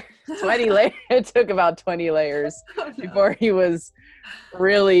 so 20 layers. It took about 20 layers before he was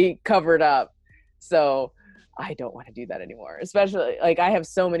really covered up. So I don't want to do that anymore. Especially like I have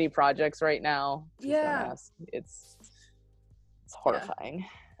so many projects right now. Please don't ask. It's horrifying.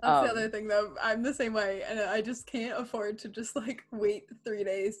 That's the other thing though. I'm the same way, and I just can't afford to just like wait 3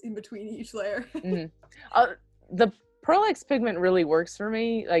 days in between each layer. The Pearl-X pigment really works for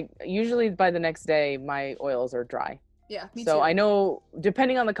me. Like usually by the next day, my oils are dry. Yeah, me too. So I know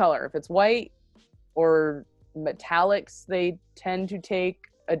depending on the color, if it's white or metallics, they tend to take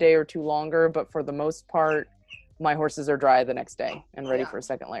a day or two longer. But for the most part, my horses are dry the next day and ready for a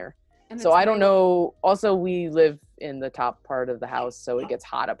second layer. And so I don't know. Also, we live in the top part of the house, so it gets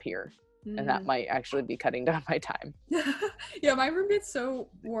hot up here. And that might actually be cutting down my time. Yeah, my room gets so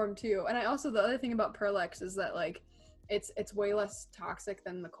warm too. And I also, the other thing about Pearl-X is that like it's way less toxic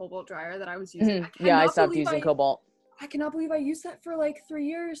than the Cobalt dryer that I was using. I stopped using Cobalt. I cannot believe I used that for like 3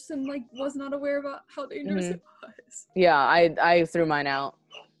 years and like was not aware about how dangerous it was. Yeah, I threw mine out.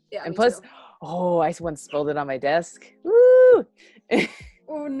 Yeah, and plus, I once spilled it on my desk. Woo!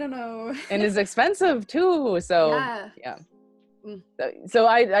 Oh no. And it's expensive too. So yeah. So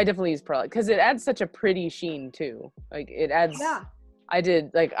I definitely use Pearl because it adds such a pretty sheen too. Like it adds. Yeah.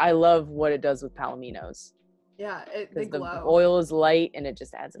 I love what it does with Palominos. Yeah, they glow. The oil is light and it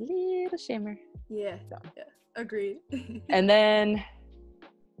just adds a little shimmer. Yeah. So. Yeah. Agreed. And then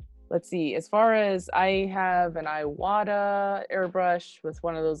let's see. As far as I have an Iwata airbrush with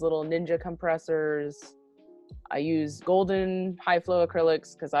one of those little ninja compressors. I use golden high flow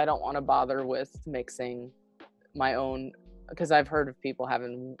acrylics because I don't want to bother with mixing my own, because I've heard of people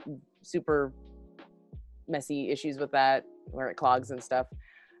having super messy issues with that where it clogs and stuff.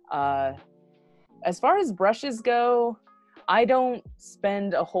 As far as brushes go, I don't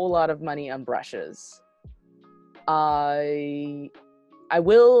spend a whole lot of money on brushes. I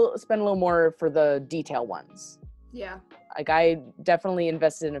will spend a little more for the detail ones. Yeah. Like I definitely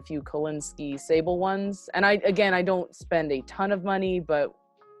invested in a few Kolinsky Sable ones. And I don't spend a ton of money, but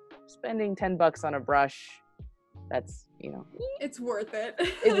spending $10 on a brush, that's, it's worth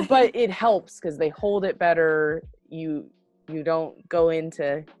it. But it helps because they hold it better. You don't go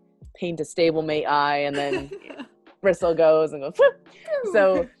into paint a stablemate eye and then bristle goes and goes.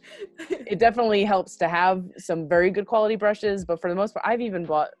 So it definitely helps to have some very good quality brushes. But for the most part, I've even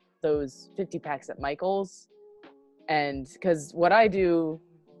bought those 50 packs at Michael's. And because what I do,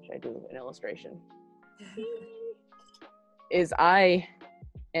 should I do an illustration? Is I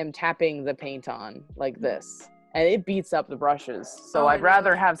am tapping the paint on like this, and it beats up the brushes. So I'd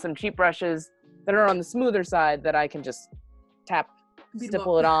rather have some cheap brushes that are on the smoother side that I can just tap,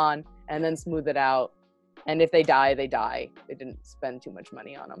 stipple it on, and then smooth it out. And if they die, they die. They didn't spend too much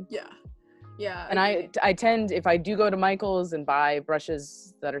money on them. Yeah. Yeah. And I tend, if I do go to Michael's and buy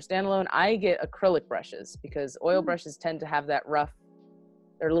brushes that are standalone, I get acrylic brushes because oil brushes tend to have that rough,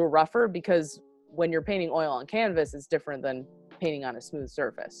 they're a little rougher because when you're painting oil on canvas, it's different than painting on a smooth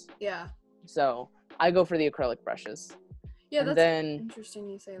surface. Yeah. So I go for the acrylic brushes. Yeah, that's interesting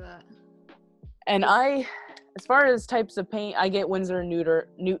you say that. And as far as types of paint, I get Winsor and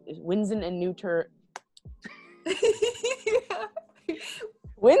Newton. Windsor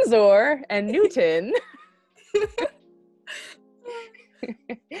and Newton.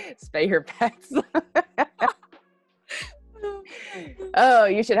 Spay your pets. Oh,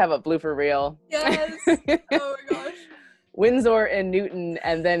 you should have a blooper reel. Yes. Oh my gosh. Windsor and Newton,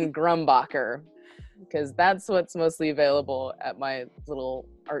 and then Grumbacher, because that's what's mostly available at my little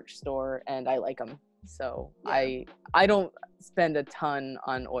art store, and I like them. So yeah. I don't spend a ton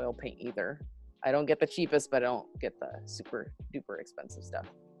on oil paint either. I don't get the cheapest, but I don't get the super duper expensive stuff.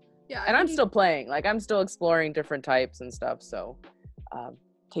 Yeah, and I'm still playing. Like I'm still exploring different types and stuff. So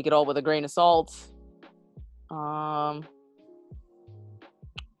take it all with a grain of salt. And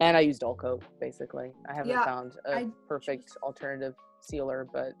I use dull coat basically. I haven't found a perfect alternative sealer,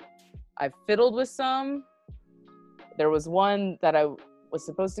 but I've fiddled with some. There was one that I was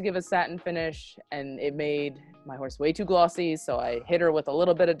supposed to give a satin finish, and it made my horse way too glossy, so I hit her with a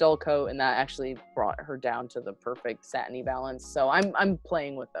little bit of dull coat, and that actually brought her down to the perfect satiny balance. So I'm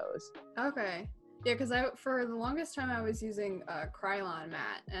playing with those. Okay. Yeah, because for the longest time I was using Krylon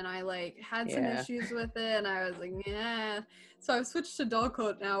matte, and I had some issues with it, and I was like, yeah. So I've switched to dull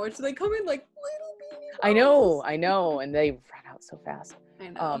coat now, which they come in little beanie bottles. I know, and they run out so fast. I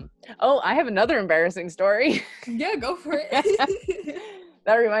know. I have another embarrassing story. Yeah, go for it.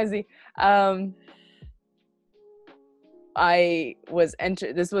 That reminds me. I was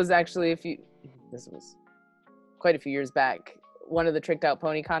this was quite a few years back, one of the tricked out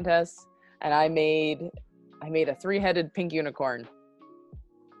pony contests, and I made a 3-headed pink unicorn,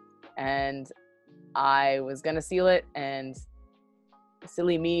 and I was gonna seal it, and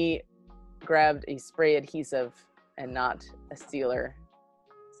silly me grabbed a spray adhesive and not a sealer.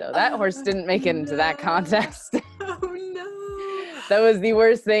 So that horse didn't make it into that contest. Oh no. That was the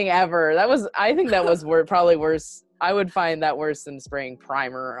worst thing ever. I think that was probably worse. I would find that worse than spraying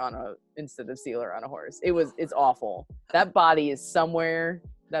primer instead of sealer on a horse. It's awful. That body is somewhere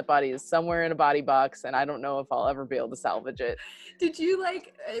in a body box, and I don't know if I'll ever be able to salvage it. Did you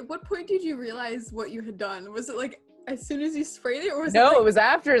at what point did you realize what you had done? Was it like as soon as you sprayed it, or was it was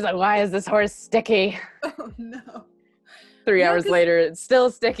after. It's like, why is this horse sticky? Oh no. 3 hours later, it's still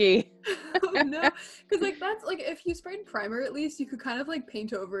sticky. Oh no. Because that's if you sprayed primer, at least you could kind of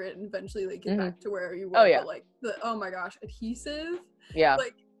paint over it and eventually get back to where you were. Oh yeah. But oh my gosh, adhesive. Yeah.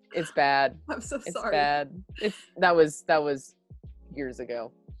 It's bad. I'm so sorry. It's bad. That was years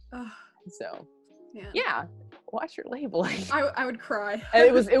ago. So yeah, watch your labeling. I would cry. And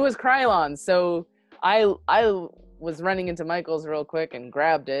it was Krylon, so I was running into Michael's real quick and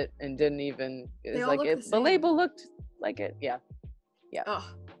grabbed it and didn't even. It's like the label looked like it. Yeah.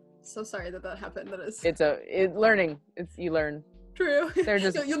 Oh, so sorry that happened. That is. It's learning. You learn. True. They're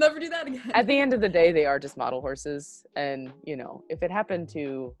just. You'll never do that again. At the end of the day, they are just model horses, and if it happened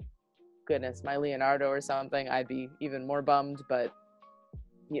to, goodness, my Leonardo or something, I'd be even more bummed. But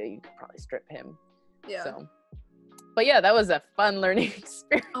yeah, you could probably strip him. Yeah. So. But yeah, that was a fun learning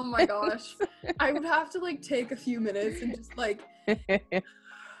experience. Oh my gosh. I would have to take a few minutes and just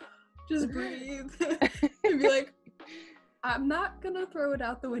just breathe and be like, I'm not gonna throw it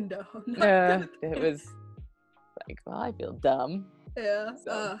out the window. It was well, I feel dumb. Yeah.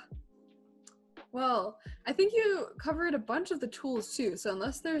 So. Well, I think you covered a bunch of the tools too. So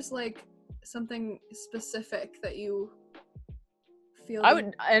unless there's something specific that you feel, I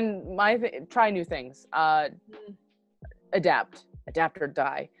would, and try new things. Adapt or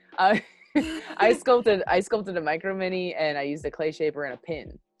die. I sculpted a micro mini, and I used a clay shaper and a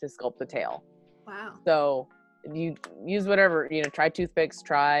pin to sculpt the tail. Wow. So you use whatever, try toothpicks,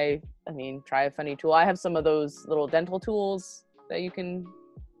 try a funny tool. I have some of those little dental tools that you can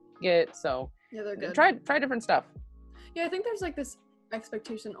get. So yeah, they're good. Try different stuff. Yeah, I think there's this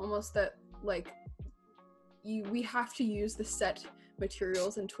expectation almost that we have to use the set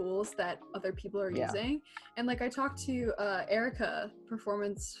materials and tools that other people are using. And I talked to Erica,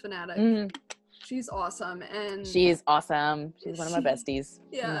 Performance Fanatic. Mm-hmm. She's awesome. She's one of my besties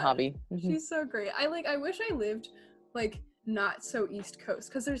in the hobby. Mm-hmm. She's so great. I wish I lived not so East Coast,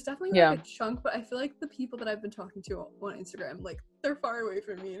 because there's definitely a chunk, but I feel the people that I've been talking to on Instagram, they're far away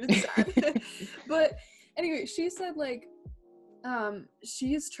from me, and it's sad. But anyway, she said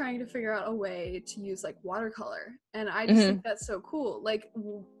she's trying to figure out a way to use watercolor, and I just think that's so cool.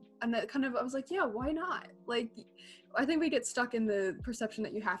 And that kind of, I was like, yeah, why not? I think we get stuck in the perception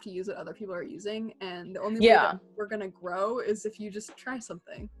that you have to use what other people are using, and the only way that we're gonna grow is if you just try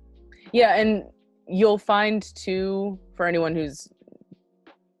something. Yeah, and you'll find too, for anyone who's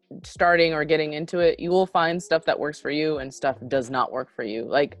starting or getting into it, you will find stuff that works for you and stuff does not work for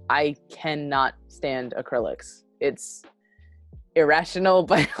you. I cannot stand acrylics. It's irrational,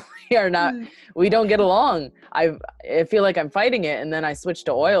 but we don't get along. I feel like I'm fighting it, and then I switched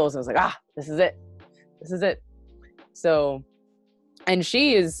to oils and I was like, this is it. So, and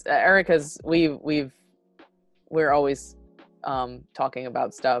she is Erica's, we're always talking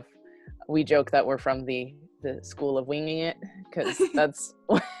about stuff. We joke that we're from the school of winging it, because that's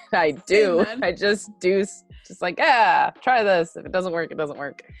what I do. Amen. I just do try this. If it doesn't work, it doesn't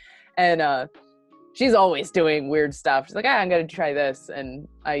work. And she's always doing weird stuff. She's like, I'm gonna try this, and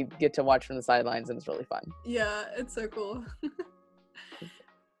I get to watch from the sidelines, and it's really fun. Yeah, it's so cool.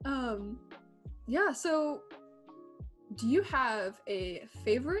 Yeah, so do you have a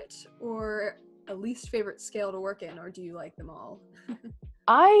favorite or a least favorite scale to work in, or do you like them all?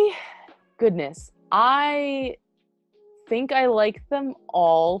 I think I like them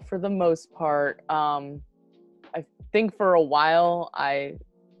all for the most part. I think for a while I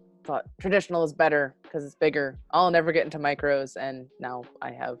thought traditional is better because it's bigger. I'll never get into micros, and now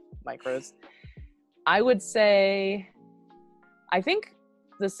I have micros. I would say, I think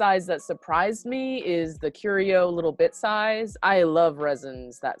the size that surprised me is the Curio little bit size. I love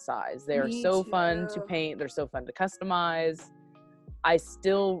resins that size. They are so fun to paint. They're so fun to customize. I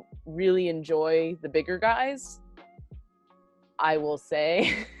still really enjoy the bigger guys. I will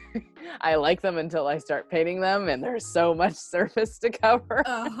say I like them until I start painting them, and there's so much surface to cover.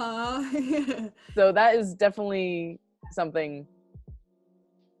 So that is definitely something.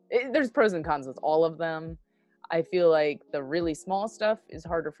 There's pros and cons with all of them. I feel like the really small stuff is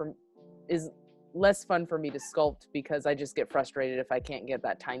less fun for me to sculpt, because I just get frustrated if I can't get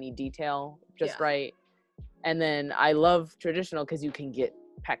that tiny detail just right. And then I love traditional because you can get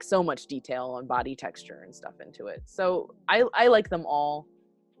pack so much detail and body texture and stuff into it. So I like them all.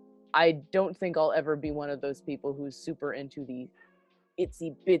 I don't think I'll ever be one of those people who's super into the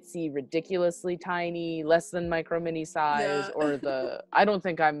itsy bitsy, ridiculously tiny, less than micro mini size, or I don't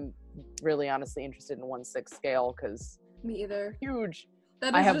think I'm really honestly interested in 1/6 scale, because me either. Huge.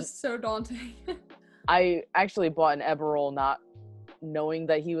 That is just so daunting. I actually bought an Eberol not knowing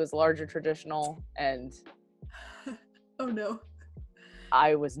that he was larger traditional, and oh no.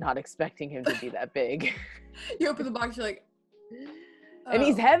 I was not expecting him to be that big. You open the box, you're like, oh. And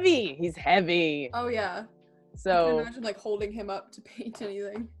he's heavy. Oh yeah. So I can imagine like holding him up to paint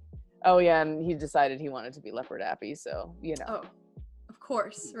anything. Oh yeah, and he decided he wanted to be leopard appy, so Oh, of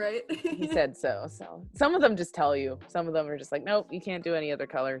course, right? He said so. So some of them just tell you. Some of them are just like, nope, you can't do any other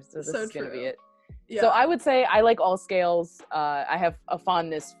colors. So this is gonna be it. Yeah. So I would say I like all scales. I have a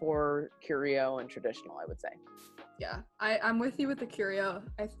fondness for curio and traditional, I would say. Yeah, I'm with you with the curio.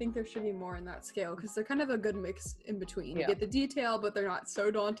 I think there should be more in that scale, because they're kind of a good mix in between. You get the detail, but they're not so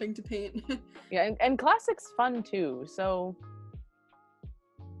daunting to paint. Yeah, and classic's fun too. So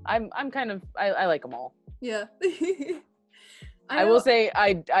I'm kind of I like them all. Yeah. I will say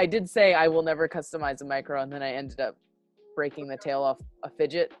I did say I will never customize a micro, and then I ended up breaking the tail off a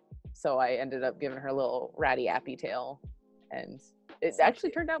fidget, so I ended up giving her a little ratty appy tail, and it actually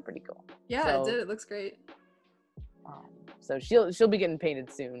turned out pretty cool. Yeah, so, it did. It looks great. So she'll be getting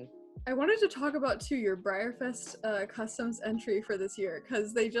painted soon. I wanted to talk about too your Breyerfest customs entry for this year,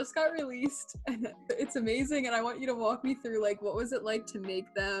 because they just got released and it's amazing, and I want you to walk me through like what was it like to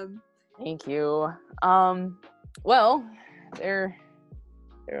make them. Thank you. Well, they're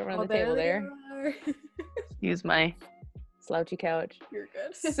over on the table there. Use my slouchy couch. You're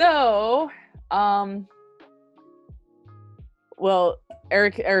good. So, well,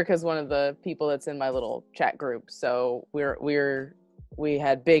 Erica's one of the people that's in my little chat group. So we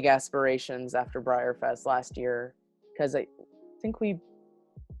had big aspirations after Breyerfest last year, because I think we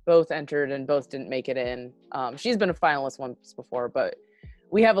both entered and both didn't make it in. She's been a finalist once before, but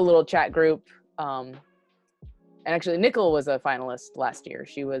we have a little chat group. And actually Nicole was a finalist last year.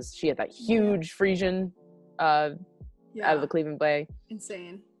 She had that huge Frisian out of the Cleveland Bay.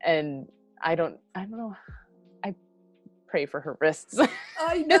 Insane. And I don't know. I pray for her wrists.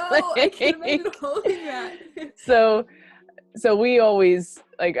 I know. I can't imagine holding that. So we always,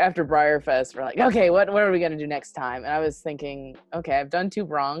 like, after Breyerfest, we're like, okay, what are we gonna do next time? And I was thinking, okay, I've done 2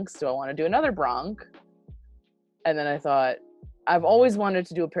 broncs. Do I want to do another bronc? And then I thought, I've always wanted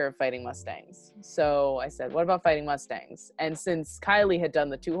to do a pair of fighting mustangs. So I said, what about fighting mustangs? And since Kylie had done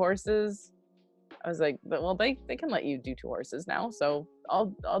the 2 horses, I was like, well, they can let you do 2 horses now, so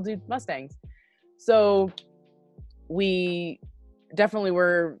I'll do mustangs. So we definitely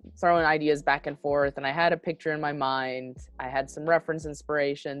were throwing ideas back and forth, and I had a picture in my mind. I had some reference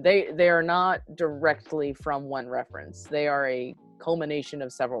inspiration. They are not directly from one reference. They are a culmination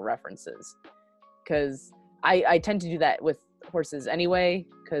of several references, because I tend to do that with horses anyway,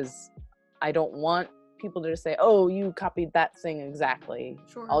 because I don't want people to just say, oh, you copied that thing exactly.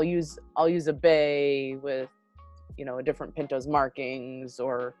 Sure. I'll use a bay with, a different Pinto's markings,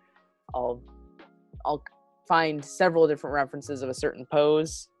 or I'll find several different references of a certain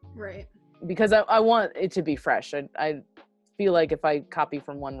pose. Right. Because I want it to be fresh. I feel like if I copy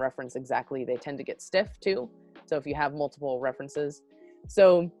from one reference exactly, they tend to get stiff too. So if you have multiple references.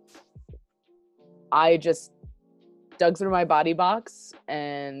 So I just dug through my body box,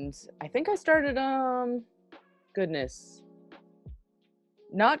 and I think I started, it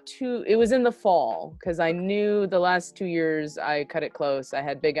was in the fall, because I knew the last 2 years I cut it close. I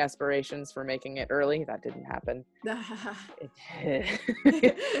had big aspirations for making it early. That didn't happen.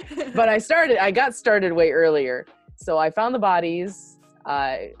 But I got started way earlier. So I found the bodies.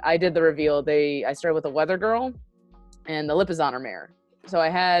 I did the reveal. I started with a weather girl and the Lipizzan mare. So I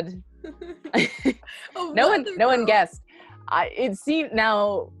had no one guessed. It seemed,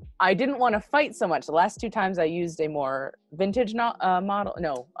 now I didn't want to fight so much. The last 2 times I used a more vintage model.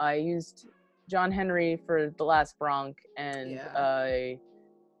 No, I used John Henry for the last bronc, and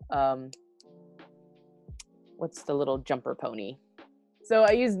what's the little jumper pony? So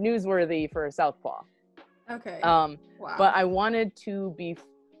I used Newsworthy for a Southpaw. Okay. Wow. But I wanted to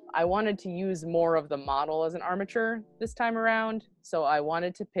use more of the model as an armature this time around. So I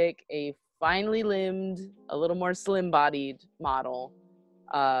wanted to pick a finely limbed, a little more slim-bodied model.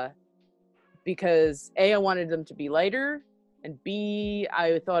 Because A, I wanted them to be lighter, and B,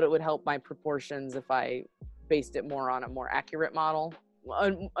 I thought it would help my proportions if I based it more on a more accurate model,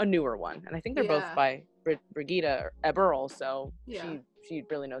 a newer one. And I think they're both by Brigitte Eberl, so she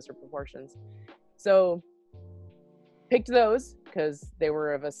really knows her proportions. So picked those because they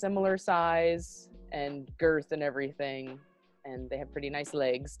were of a similar size and girth and everything, and they have pretty nice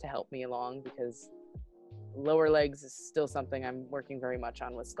legs to help me along, because lower legs is still something I'm working very much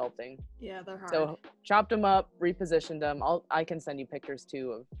on with sculpting. Yeah, they're hard. So chopped them up, repositioned them. I can send you pictures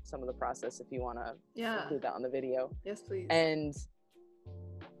too of some of the process if you want to include that on the video. Yes, please. And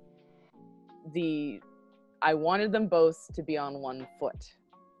I wanted them both to be on one foot.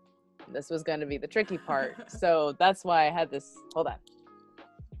 This was going to be the tricky part. So that's why I had this. Hold on.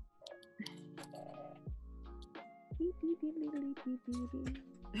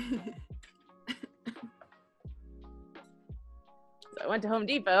 So I went to Home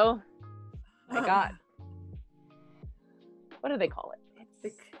Depot. I got, what do they call it?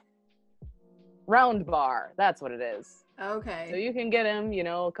 Round bar. That's what it is. Okay. So you can get them,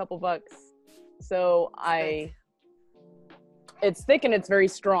 a couple bucks. So it's thick and it's very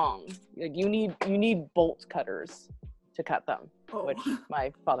strong. Like you need bolt cutters to cut them, which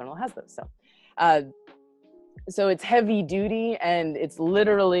my father-in-law has those. So it's heavy duty, and it's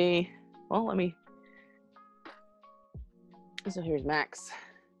literally, so here's Max.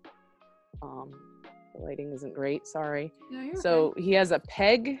 The lighting isn't great, sorry. No, you're so okay. He has a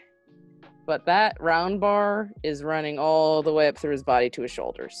peg, but that round bar is running all the way up through his body to his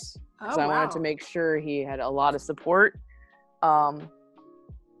shoulders. Oh, so I wanted to make sure he had a lot of support.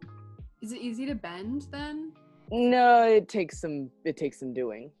 Is it easy to bend then? No, it takes some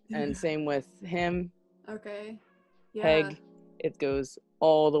doing. And same with him. Okay. Yeah. Peg, it goes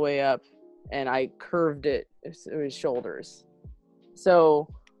all the way up, and I curved it to his shoulders. So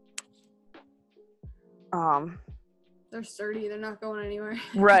they're sturdy, they're not going anywhere.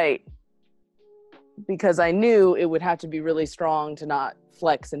 Right. Because I knew it would have to be really strong to not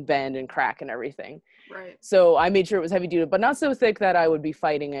flex and bend and crack and everything. Right. So I made sure it was heavy duty, but not so thick that I would be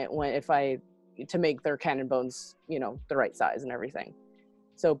fighting it to make their cannon bones, the right size and everything.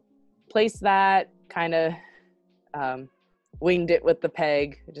 So place that, kind of winged it with the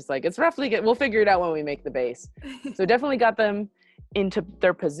peg, just like it's roughly we'll figure it out when we make the base. So definitely got them into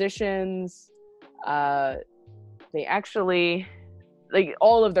their positions. They actually, like,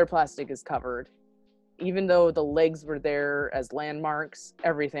 all of their plastic is covered. Even though the legs were there as landmarks,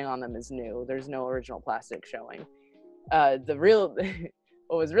 everything on them is new. There's no original plastic showing. What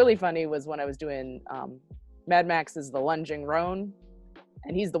was really funny was when I was doing Mad Max is the lunging roan,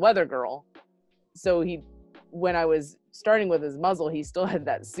 and he's the weather girl. So when I was starting with his muzzle, he still had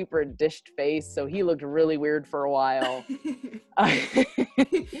that super dished face, so he looked really weird for a while.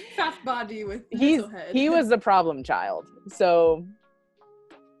 Fat body with little head. He was the problem child. So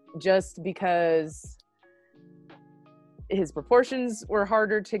just because his proportions were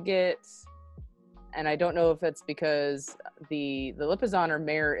harder to get, and I don't know if it's because the Lipizzan or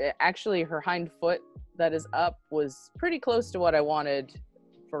mare, actually her hind foot that is up was pretty close to what I wanted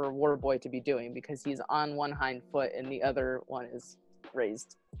for Warboy to be doing, because he's on one hind foot and the other one is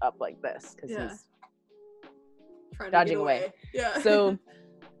raised up like this because he's trying dodging to away. Yeah. So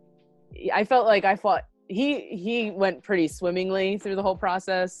I felt like I fought. He went pretty swimmingly through the whole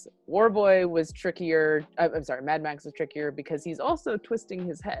process. Warboy was trickier. I'm sorry, Mad Max was trickier because he's also twisting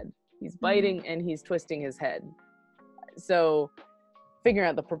his head. He's biting and he's twisting his head. So figuring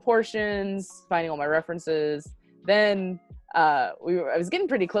out the proportions, finding all my references. Then I was getting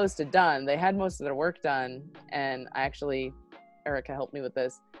pretty close to done. They had most of their work done, and Erica helped me with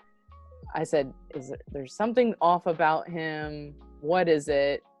this. I said, there's something off about him? What is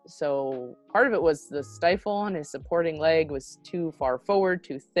it? So part of it was the stifle on his supporting leg was too far forward,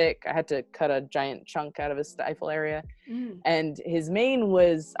 too thick. I had to cut a giant chunk out of his stifle area. And his mane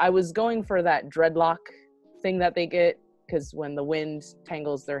I was going for that dreadlock thing that they get, because when the wind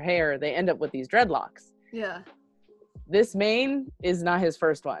tangles their hair, they end up with these dreadlocks. Yeah. This mane is not his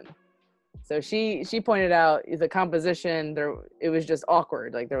first one. So she pointed out the composition, it was just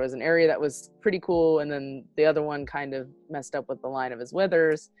awkward. Like there was an area that was pretty cool, and then the other one kind of messed up with the line of his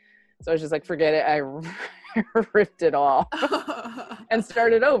withers. So I was just like, forget it. I ripped it off and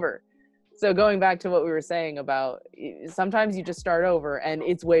started over. So going back to what we were saying about sometimes you just start over and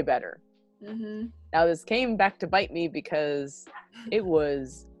it's way better. Now this came back to bite me because it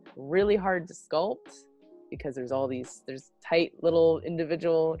was really hard to sculpt, because there's tight little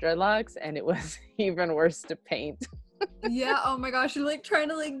individual dreadlocks, and it was even worse to paint. Yeah, oh my gosh, you're like trying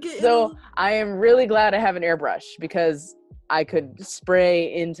to get So I am really glad I have an airbrush, because I could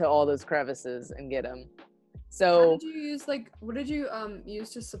spray into all those crevices and get them. So how did you use, what did you use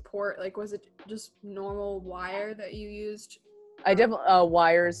to support? Was it just normal wire that you used? I definitely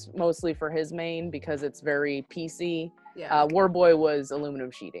wires mostly for his mane because it's very piecey. Yeah. Warboy was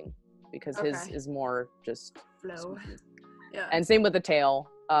aluminum sheeting. because his is more just flow. Yeah. And same with the tail.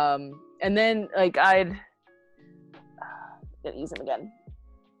 And then like I'd gonna use him again.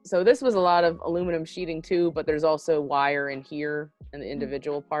 So this was a lot of aluminum sheeting too, but there's also wire in here and the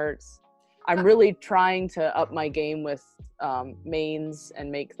individual parts. I'm really trying to up my game with manes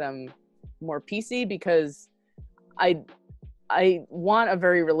and make them more piecey, because I want a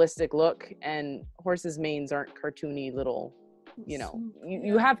very realistic look, and horses' manes aren't cartoony little, you know.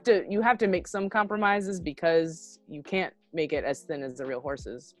 You have to make some compromises, because you can't make it as thin as the real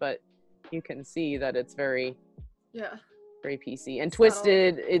horses, but you can see that it's very very piecey and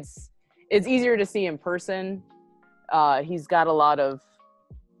twisted. It's easier to see in person. He's got a lot of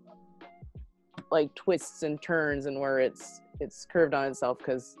like twists and turns, and where it's curved on itself,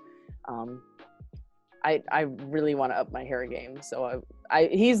 because I really want to up my hair game. So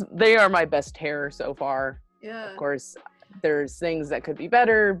they are my best hair so far. Yeah. Of course, there's things that could be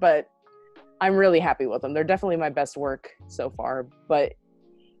better, but I'm really happy with them. They're definitely my best work so far. But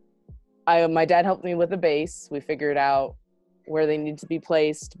my dad helped me with the base. We figured out where they need to be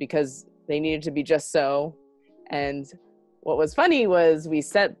placed, because they needed to be just so. And what was funny was we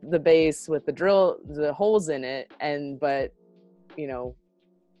set the base with the holes in it, but you know,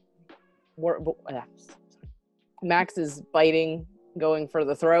 Max is biting, going for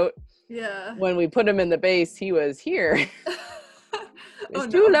the throat. Yeah. When we put him in the base, he was here. It was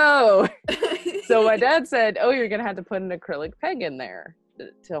too low. So my dad said, "Oh, you're gonna have to put an acrylic peg in there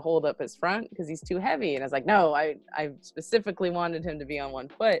to hold up his front, because he's too heavy." And I was like, "No, I specifically wanted him to be on one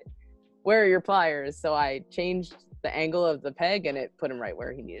foot. Where are your pliers?" So I changed the angle of the peg, and it put him right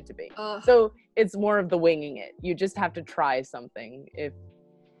where he needed to be. So it's more of the winging it. You just have to try something. If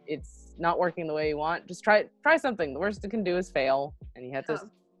it's not working the way you want, just try something. The worst it can do is fail, and you have to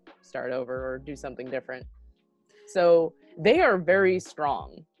start over or do something different. So they are very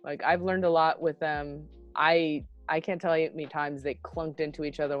strong. Like, I've learned a lot with them. I can't tell you how many times they clunked into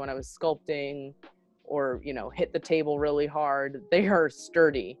each other when I was sculpting, or, you know, hit the table really hard. They are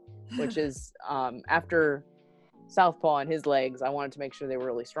sturdy, which is after Southpaw and his legs, I wanted to make sure they were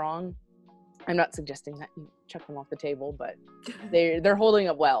really strong. I'm not suggesting that you chuck them off the table, but they're holding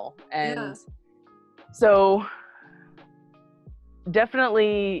up well. And so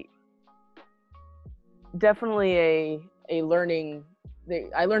definitely a learning.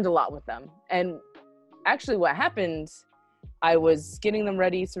 I learned a lot with them. And actually what happened, I was getting them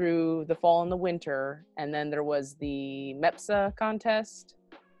ready through the fall and the winter, and then there was the MEPSA contest,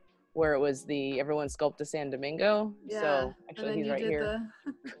 where it was everyone sculpt to San Domingo. So actually he's right here.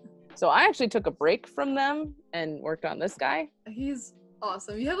 So I actually took a break from them and worked on this guy. He's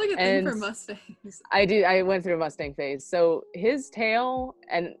awesome. You have like a thing for Mustangs. I do. I went through a Mustang phase. So his tail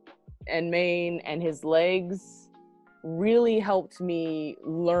and mane and his legs really helped me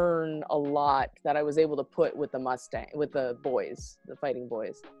learn a lot that I was able to put with the Mustang, with the boys, the fighting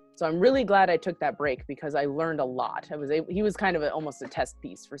boys. So I'm really glad I took that break, because I learned a lot. He was kind of almost a test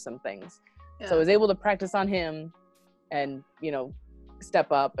piece for some things. Yeah. So I was able to practice on him and, you know,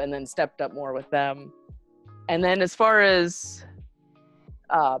 step up, and then stepped up more with them. And then as far as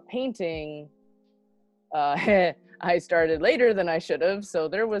painting, I started later than I should have, so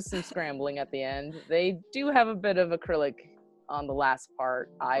there was some scrambling at the end. They do have a bit of acrylic on the last part.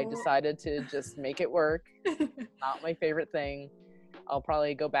 I decided to just make it work. Not my favorite thing. I'll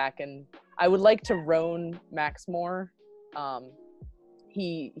probably go back, and I would like to roan Max more.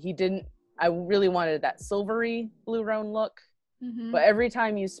 He didn't. I really wanted that silvery blue roan look, but every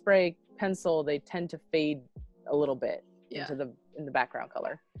time you spray pencil, they tend to fade a little bit in the background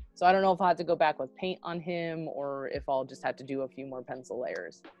color. So I don't know if I'll have to go back with paint on him, or if I'll just have to do a few more pencil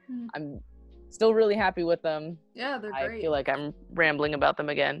layers. I'm still really happy with them. Yeah, they're great. I feel like I'm rambling about them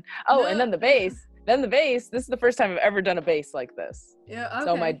again. Oh, and then the base. This is the first time I've ever done a base like this. Yeah, okay.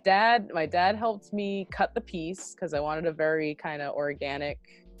 So my dad helped me cut the piece, because I wanted a very kind of organic.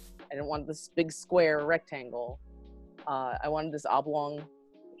 I didn't want this big square rectangle. I wanted this oblong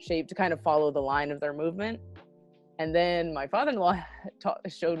shape to kind of follow the line of their movement. And then my father-in-law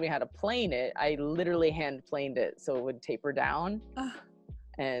showed me how to plane it. I literally hand planed it so it would taper down.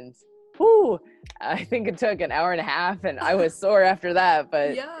 And I think it took an hour and a half, and I was sore after that.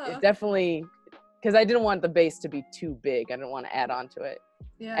 But it definitely, because I didn't want the base to be too big. I didn't want to add on to it.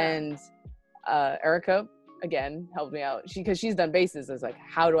 Yeah. And Erica, again, helped me out. Because she's done bases. I was like,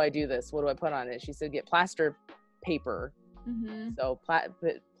 how do I do this? What do I put on it? She said, get plaster paper. So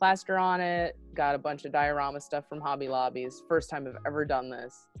put plaster on it, got a bunch of diorama stuff from Hobby Lobby's. First time I've ever done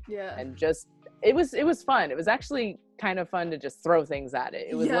this. Yeah. And just, it was fun. It was actually kind of fun to just throw things at it.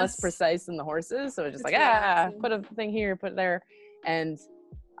 It was less precise than the horses. So it was just put a thing here, put it there. And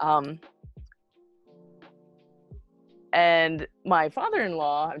And my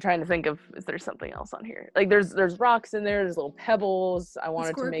father-in-law, I'm trying to think of, is there something else on here? Like there's rocks in there, there's little pebbles. I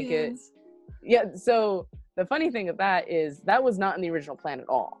wanted to make it. Yeah, so the funny thing of that is that was not in the original plan at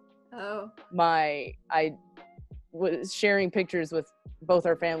all. Oh. I was sharing pictures with both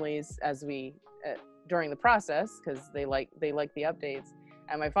our families as we during the process, because they like the updates.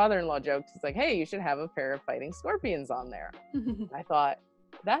 And my father-in-law joked, he's like, "Hey, you should have a pair of fighting scorpions on there." I thought,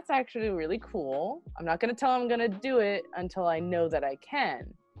 that's actually really cool. I'm not going to tell him I'm going to do it until I know that I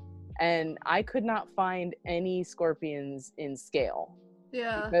can. And I could not find any scorpions in scale.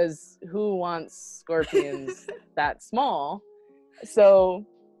 Yeah. Because who wants scorpions that small? So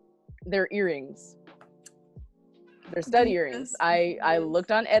they're earrings. They're stud earrings. I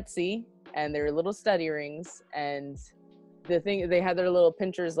looked on Etsy, and they're little stud earrings. And the thing, they had their little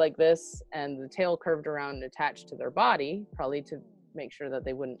pinchers like this, and the tail curved around and attached to their body, probably to make sure that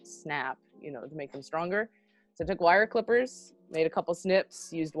they wouldn't snap, to make them stronger. So I took wire clippers, made a couple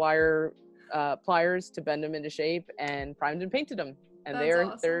snips, used wire pliers to bend them into shape, and primed and painted them. And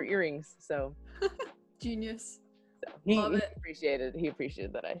they're earrings. So genius. So he appreciated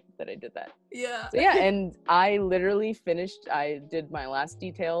that I did that. Yeah. So yeah, and I literally finished. I did my last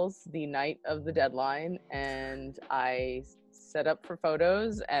details the night of the deadline, and I set up for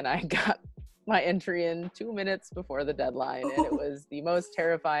photos, and I got my entry in 2 minutes before the deadline, and it was the most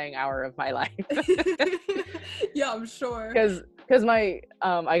terrifying hour of my life. Yeah, I'm sure. Because my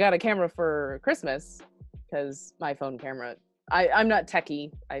I got a camera for Christmas, because my phone camera, I'm not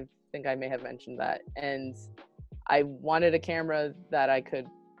techie. I think I may have mentioned that, and I wanted a camera that I could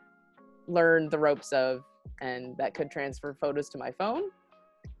learn the ropes of, and that could transfer photos to my phone,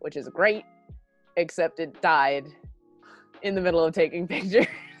 which is great, except it died in the middle of taking pictures.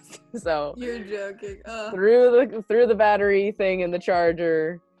 So you're joking. Threw the battery thing in the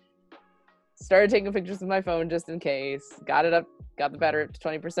charger, started taking pictures with my phone just in case, got the battery up to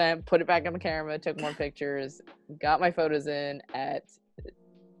 20%, put it back on the camera, took more pictures, got my photos in at,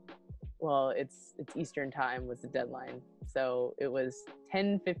 well, it's Eastern time was the deadline, so it was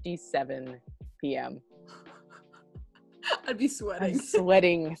 10:57 p.m. I'd be sweating. I'm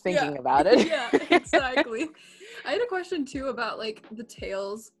sweating thinking about it. Yeah, exactly. I had a question too about like the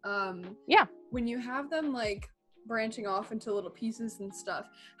tails. Yeah. When you have them like branching off into little pieces and stuff,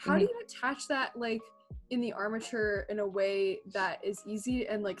 how do you attach that like in the armature in a way that is easy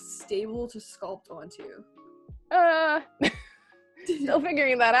and like stable to sculpt onto? Still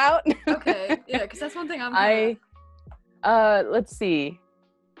figuring that out. Okay. Yeah, because that's one thing I'm let's see.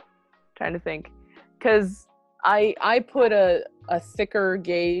 Trying to think. Because I put a thicker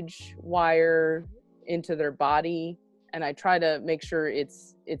gauge wire into their body, and I try to make sure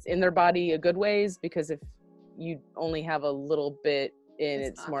it's in their body a good ways, because if you only have a little bit in,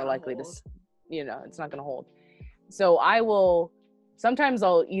 it's more likely to, it's not going to hold. So sometimes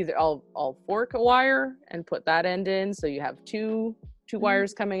I'll fork a wire and put that end in, so you have two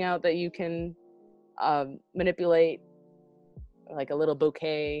wires coming out that you can manipulate, like a little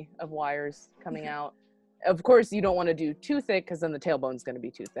bouquet of wires coming out. Of course, you don't want to do too thick, because then the tailbone's going to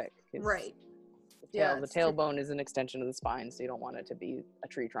be too thick. Right. The tailbone is an extension of the spine, so you don't want it to be a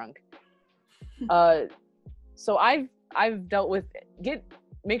tree trunk. So I've dealt with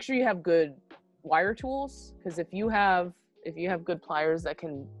make sure you have good wire tools, because if you have good pliers that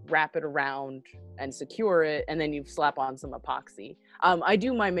can wrap it around and secure it, and then you slap on some epoxy. I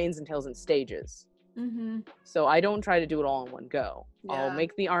do my manes and tails in stages. So I don't try to do it all in one go. Yeah. I'll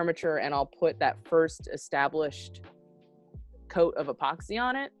make the armature, and I'll put that first established coat of epoxy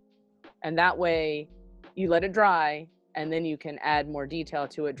on it, and that way you let it dry, and then you can add more detail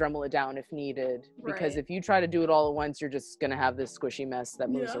to it, Dremel it down if needed. Because if you try to do it all at once, you're just gonna have this squishy mess that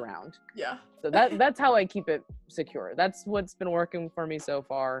moves around. Yeah. So that's how I keep it secure. That's what's been working for me so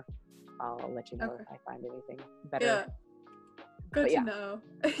far. I'll let you know if I find anything better. Yeah. Good to know.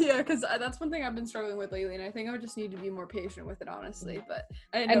 Yeah, because that's one thing I've been struggling with lately, and I think I would just need to be more patient with it, honestly. But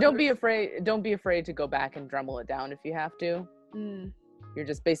don't be afraid to go back and Dremel it down if you have to. You're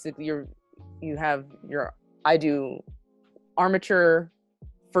just basically I do armature,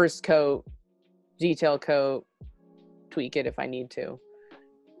 first coat, detail coat, tweak it if I need to.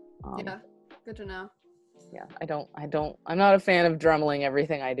 Yeah, good to know. Yeah, I'm not a fan of dremeling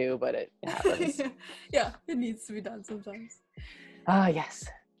everything I do, but it happens. Yeah, it needs to be done sometimes. Yes.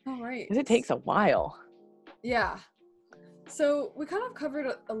 All right. Because it takes a while. Yeah. So we kind of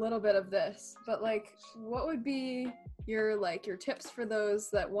covered a little bit of this, but like, what would be your tips for those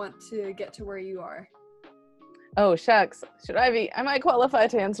that want to get to where you are? Oh, shucks. I might qualify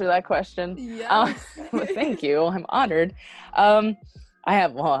to answer that question. Yeah. Thank you. I'm honored. I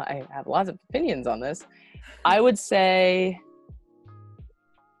have lots of opinions on this. I would say,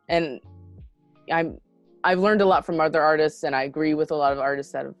 and I've learned a lot from other artists, and I agree with a lot of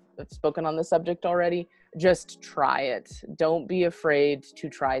artists that have spoken on the subject already. Just try it. Don't be afraid to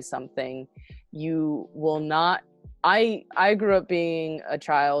try something. You will not. I grew up being a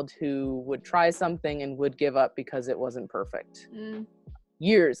child who would try something and would give up because it wasn't perfect.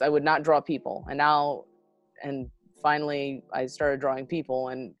 Years I would not draw people, and finally I started drawing people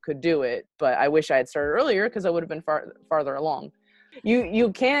and could do it. But I wish I had started earlier because I would have been farther along.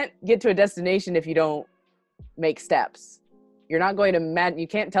 You can't get to a destination if you don't make steps. You're not going to you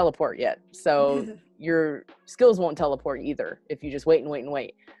can't teleport yet, so your skills won't teleport either if you just wait and wait and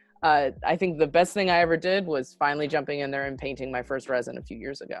wait. I think the best thing I ever did was finally jumping in there and painting my first resin a few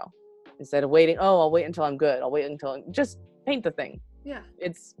years ago, instead of waiting. Oh, I'll wait until I'm good. I'll wait until just paint the thing. Yeah,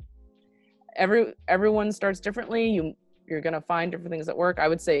 it's everyone starts differently. You're gonna find different things that work. I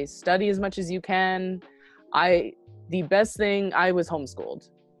would say study as much as you can. The best thing, I was homeschooled.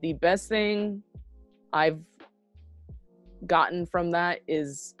 The best thing I've gotten from that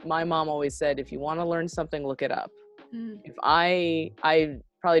is my mom always said, if you want to learn something, look it up. If I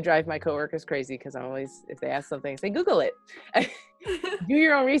probably drive my coworkers crazy because I'm always, if they ask something, I say Google it. Do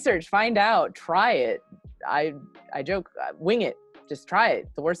your own research, find out, try it. I joke, wing it, just try it.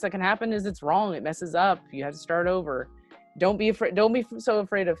 The worst that can happen is it's wrong, it messes up, you have to start over. Don't be so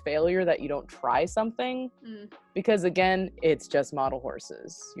afraid of failure that you don't try something, because again, it's just model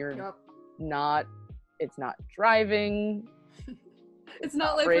horses. It's not driving. It's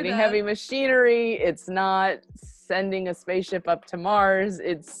not operating heavy machinery. It's not sending a spaceship up to Mars.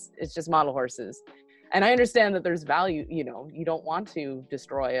 It's just model horses. And I understand that there's value, you don't want to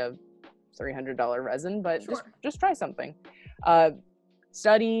destroy a $300 resin, but sure, just try something.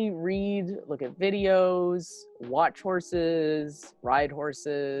 Study, read, look at videos, watch horses, ride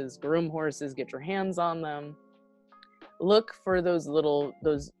horses, groom horses, get your hands on them. Look for those little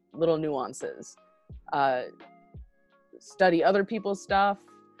nuances. Study other people's stuff.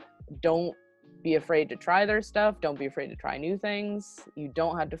 Don't be afraid to try their stuff. Don't be afraid to try new things. You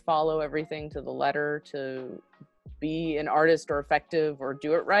don't have to follow everything to the letter to be an artist or effective or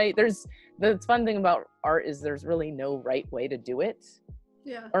do it right. The fun thing about art is there's really no right way to do it.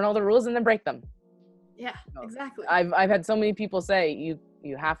 Yeah. Learn all the rules and then break them. Yeah, exactly. I've had so many people say you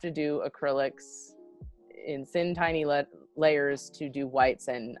have to do acrylics in thin, tiny layers to do whites,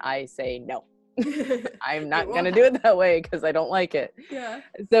 and I say no. I'm not going to do it that way because I don't like it. Yeah.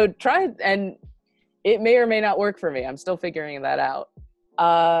 So try it, and it may or may not work for me. I'm still figuring that out.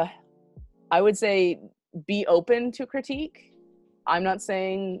 I would say be open to critique. I'm not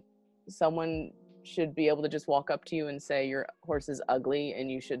saying someone should be able to just walk up to you and say your horse is ugly and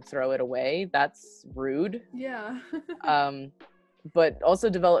you should throw it away. That's rude. Yeah. But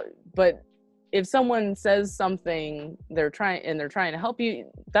also but if someone says something they're trying to help you,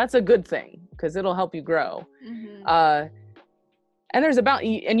 that's a good thing because it'll help you grow. And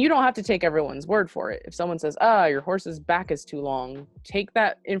and you don't have to take everyone's word for it. If someone says, your horse's back is too long, take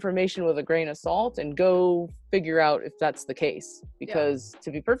that information with a grain of salt and go figure out if that's the case. Because to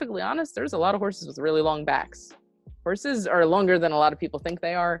be perfectly honest, there's a lot of horses with really long backs. Horses are longer than a lot of people think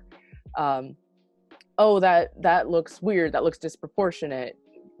they are. That looks weird. That looks disproportionate.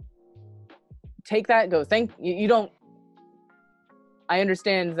 Take that, go, you don't, I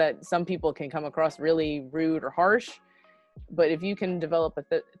understand that some people can come across really rude or harsh, but if you can develop a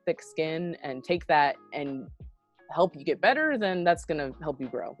thick skin and take that and help you get better, then that's going to help you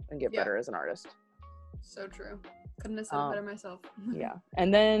grow and get better as an artist. So true. Couldn't have said it better myself. Yeah.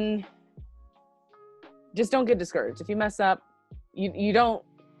 And then just don't get discouraged. If you mess up, you don't,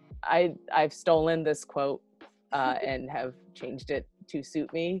 I've stolen this quote and have changed it to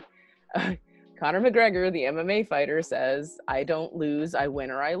suit me. Conor McGregor, the MMA fighter, says, I don't lose, I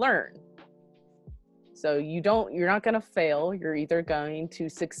win or I learn. So you're not going to fail. You're either going to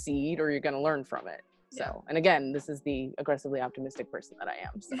succeed or you're going to learn from it. So, and again, this is the aggressively optimistic person that I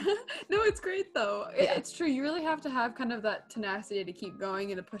am. So. No, it's great though. It's true. You really have to have kind of that tenacity to keep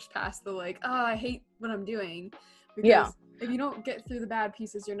going and to push past the I hate what I'm doing. Because if you don't get through the bad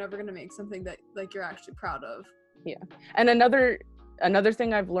pieces, you're never going to make something that you're actually proud of. Yeah. And another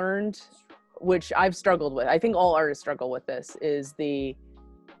thing I've learned, which I've struggled with, I think all artists struggle with this, is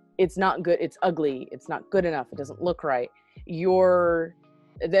it's not good, it's ugly, it's not good enough, it doesn't look right.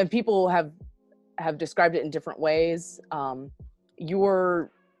 Then people have described it in different ways.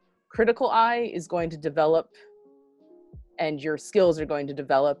 Your critical eye is going to develop and your skills are going to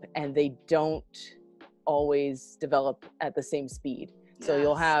develop, and they don't always develop at the same speed. Yes. So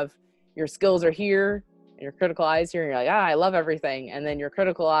you'll have your skills are here your critical eye is here, and you're like, I love everything. And then your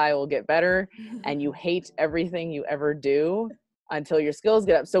critical eye will get better and you hate everything you ever do until your skills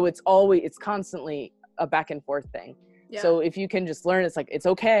get up. So it's constantly a back and forth thing. Yeah. So if you can just learn, it's like, it's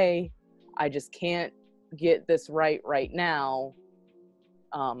okay. I just can't get this right now.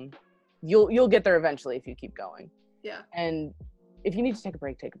 You'll get there eventually if you keep going. Yeah. And if you need to take a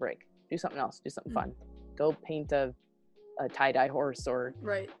break, do something else, do something fun. Go paint a tie-dye horse, or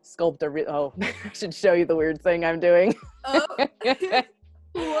sculpt I should show you the weird thing I'm doing. Oh.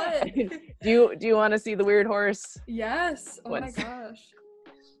 What? Do you want to see the weird horse? Yes. Oh my gosh.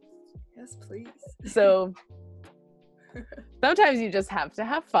 Yes, please. So sometimes you just have to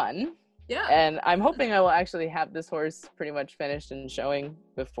have fun. Yeah. And I'm hoping I will actually have this horse pretty much finished and showing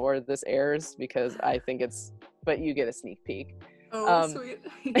before this airs, because I think but you get a sneak peek. Oh, sweet.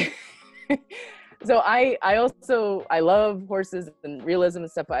 So I love horses and realism and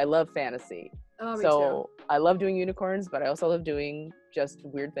stuff, but I love fantasy. Oh, me so too. I love doing unicorns, but I also love doing just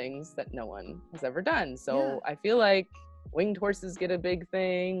weird things that no one has ever done. So I feel like winged horses get a big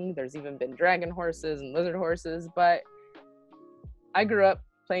thing. There's even been dragon horses and lizard horses, but I grew up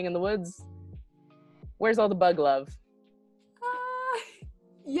playing in the woods. Where's all the bug love?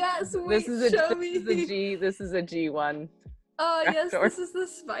 Yes, This is a G one. Oh, yes, this is the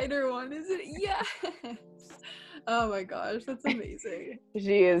spider one, is it? Yes. Oh my gosh, that's amazing.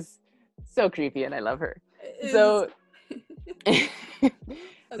 She is so creepy and I love her. So this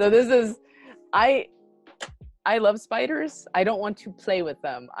is, I love spiders. I don't want to play with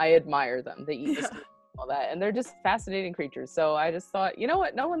them. I admire them. They eat the skin, all that, and they're just fascinating creatures. So I just thought, you know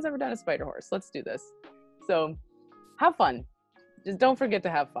what? No one's ever done a spider horse. Let's do this. So have fun. Just don't forget to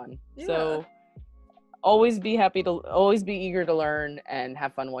have fun. Yeah. So always be eager to learn and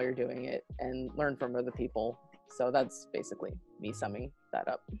have fun while you're doing it, and learn from other people. So that's basically me summing that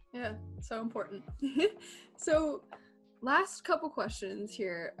up. Yeah, so important. So last couple questions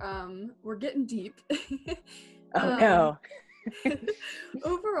here. We're getting deep. Oh no.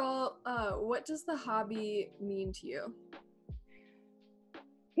 Overall, what does the hobby mean to you?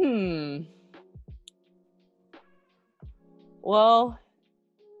 Well,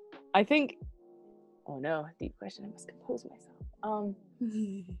 I think, oh no, deep question, I must compose myself.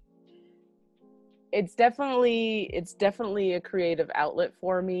 It's definitely a creative outlet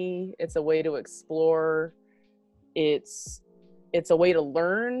for me. It's a way to explore. It's a way to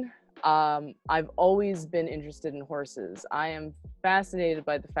learn. I've always been interested in horses. I am fascinated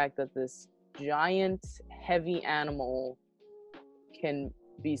by the fact that this giant, heavy animal can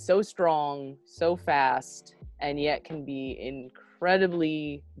be so strong, so fast, and yet can be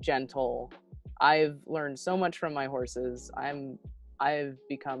incredibly gentle. I've learned so much from my horses. I've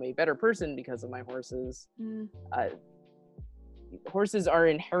become a better person because of my horses. Horses are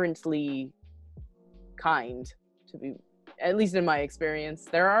inherently kind, to be, at least in my experience.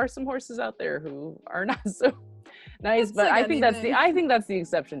 There are some horses out there who are not so nice, it's but like I think that's the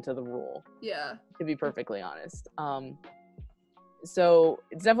exception to the rule. Yeah. To be perfectly honest. So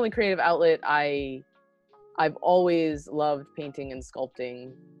it's definitely a creative outlet. I've always loved painting and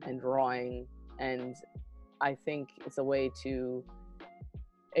sculpting and drawing, and I think it's a way to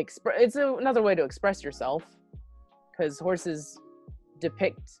another way to express yourself, because horses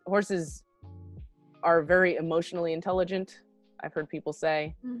are very emotionally intelligent, I've heard people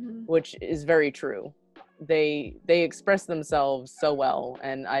say, which is very true. They express themselves so well,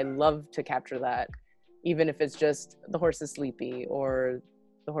 and I love to capture that, even if it's just the horse is sleepy, or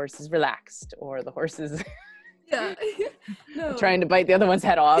the horse is relaxed, or the horse is trying to bite the other one's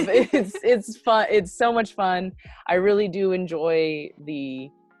head off. It's fun. It's so much fun. I really do enjoy the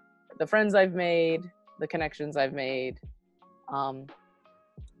friends I've made, the connections I've made.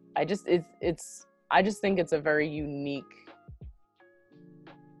 I just think it's a very unique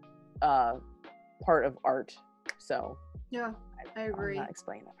part of art. So yeah, I agree. I'm not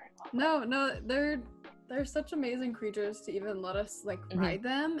explaining that very well. No, they're such amazing creatures to even let us like ride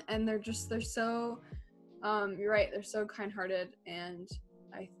them, and they're so you're right, they're so kind-hearted, and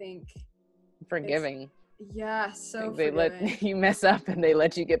I think forgiving. Yeah, so they forgiving. Let you mess up and they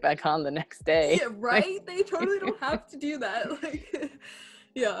let you get back on the next day. Yeah, right? They totally don't have to do that. Like,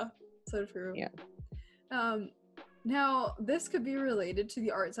 yeah, so true. Yeah. Now, this could be related to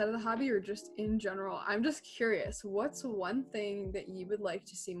the art side of the hobby or just in general. I'm just curious, what's one thing that you would like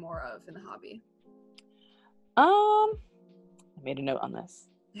to see more of in the hobby? I made a note on this.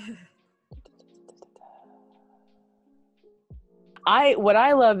 What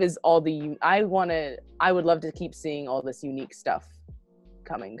I love is all the I would love to keep seeing all this unique stuff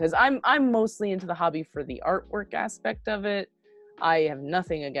coming, because I'm mostly into the hobby for the artwork aspect of it. I have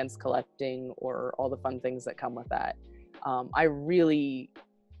nothing against collecting or all the fun things that come with that. I really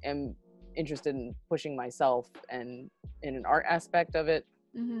am interested in pushing myself and in an art aspect of it.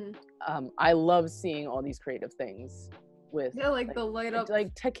 I love seeing all these creative things with like the light up,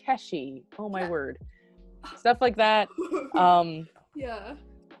 like Takeshi, oh my word, stuff like that. Yeah,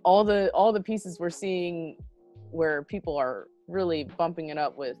 all the pieces we're seeing where people are really bumping it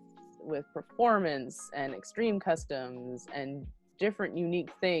up with performance and extreme customs and different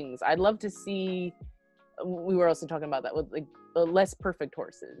unique things. I'd love to see, we were also talking about that with like the less perfect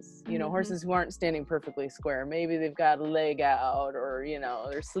horses, you know, horses who aren't standing perfectly square. Maybe they've got a leg out, or, you know,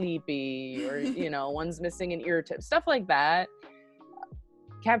 they're sleepy, or, you know, one's missing an ear tip, stuff like that.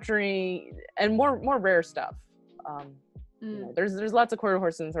 Capturing, and more rare stuff. You know, there's lots of quarter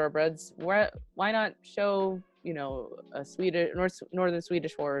horses and thoroughbreds. Why not show, you know, a northern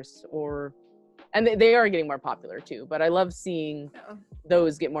Swedish horse, or, and they are getting more popular too, but I love seeing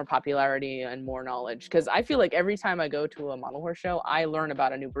those get more popularity and more knowledge, because I feel like every time I go to a model horse show, I learn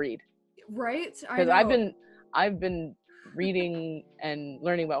about a new breed. Right? Because I've been reading and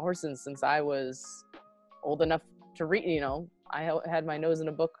learning about horses since I was old enough to read. You know, I had my nose in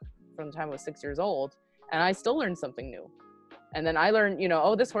a book from the time I was 6 years old, and I still learned something new. And then I learned, you know,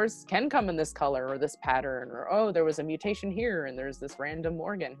 oh, this horse can come in this color or this pattern, or, oh, there was a mutation here and there's this random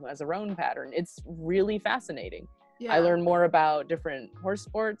Morgan who has a roan pattern. It's really fascinating. I learned more about different horse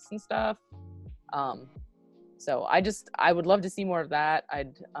sports and stuff. So I would love to see more of that.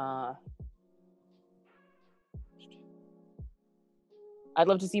 I'd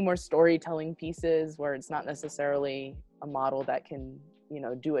love to see more storytelling pieces where it's not necessarily a model that can, you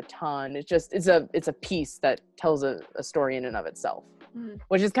know, do a ton. It's just, it's a piece that tells a story in and of itself,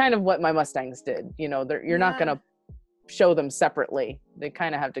 which is kind of what my Mustangs did. You know, you're not going to show them separately. They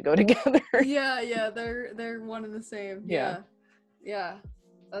kind of have to go together. Yeah, they're one and the same. Yeah.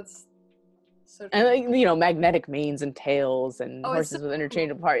 That's so true. And like, you know, magnetic manes and tails and horses with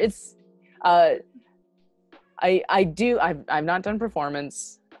interchangeable parts. It's I've not done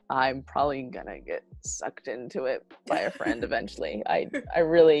performance. I'm probably gonna get sucked into it by a friend eventually. I'm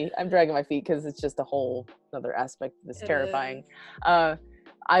dragging my feet because it's just a whole other aspect that's terrifying.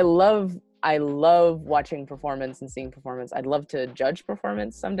 I love watching performance and seeing performance. I'd love to judge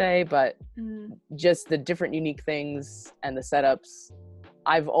performance someday, but just the different unique things and the setups.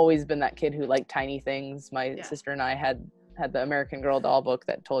 I've always been that kid who liked tiny things. My sister and I had the American Girl doll book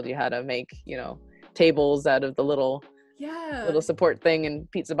that told you how to make, you know, tables out of the little support thing, and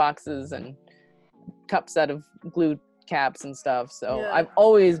pizza boxes and cups out of glue caps and stuff. So I've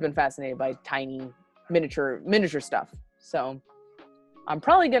always been fascinated by tiny miniature stuff. So I'm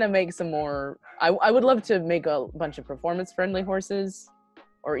probably gonna make some more. I would love to make a bunch of performance friendly horses,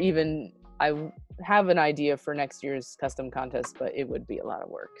 or even I have an idea for next year's custom contest, but it would be a lot of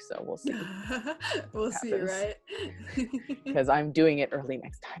work. So we'll see. We'll see, right? Because I'm doing it early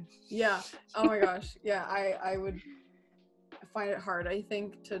next time. Yeah. Oh my gosh. Yeah. I would find it hard, I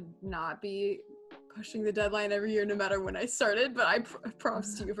think, to not be pushing the deadline every year, no matter when I started. But I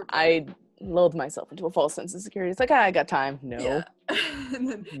promise to you for. I lulled myself into a false sense of security. It's like, I got time. No. Yeah. And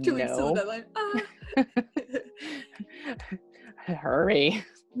then 2 weeks till the deadline. Hurry.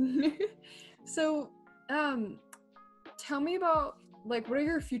 So, tell me about, like, what are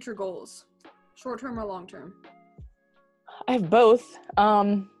your future goals? Short-term or long-term? I have both.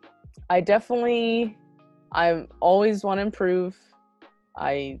 I always want to improve.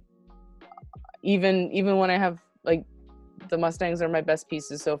 Even when I have, like, the Mustangs are my best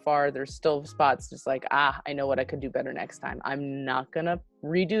pieces so far, there's still spots just like, I know what I could do better next time. I'm not gonna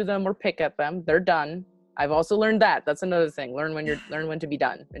redo them or pick at them. They're done. I've also learned that. That's another thing. Learn when to be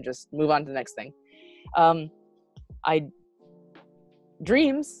done and just move on to the next thing.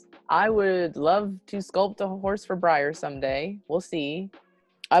 Dreams. I would love to sculpt a horse for Breyer someday. We'll see.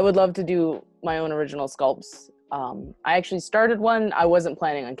 I would love to do my own original sculpts. I actually started one. I wasn't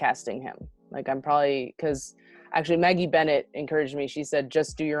planning on casting him. Like, because actually Maggie Bennett encouraged me. She said,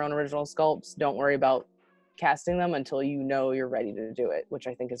 just do your own original sculpts. Don't worry about casting them until you know you're ready to do it, which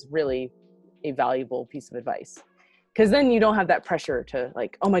I think is really a valuable piece of advice, because then you don't have that pressure to,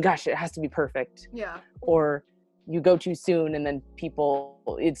 like, oh my gosh, it has to be perfect. Yeah. Or you go too soon and then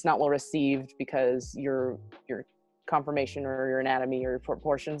it's not well received because your conformation or your anatomy or your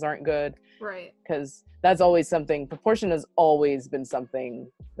proportions aren't good. Right. Because that's always something. Proportion has always been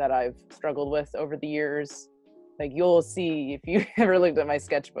something that I've struggled with over the years. Like, you'll see, if you ever looked at my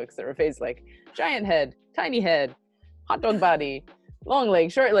sketchbooks, there were phases like giant head, tiny head, hot dog body, long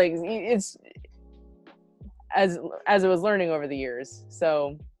legs, short legs. It's as it was learning over the years.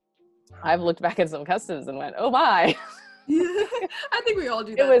 So I've looked back at some customs and went, oh my, I think we all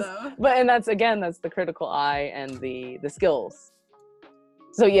do It that was, though. but and that's the critical eye and the skills.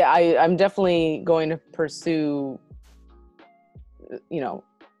 So yeah, I'm definitely going to pursue, you know,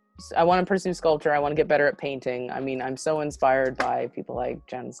 I want to pursue sculpture. I want to get better at painting. I mean, I'm so inspired by people like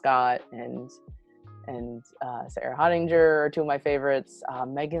Jen Scott and Sarah Hottinger are two of my favorites.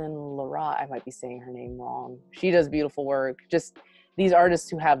 Megan Lara, I might be saying her name wrong. She does beautiful work. Just these artists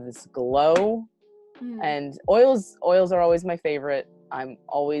who have this glow. And oils are always my favorite. I'm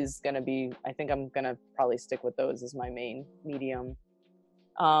always going to be, I think I'm going to probably stick with those as my main medium.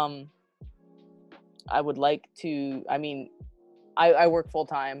 I would like to, I mean, I work full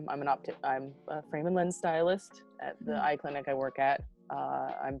time. I'm a frame and lens stylist at the eye clinic I work at.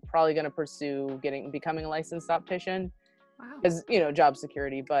 I'm probably going to pursue becoming a licensed optician. Wow. As, you know, job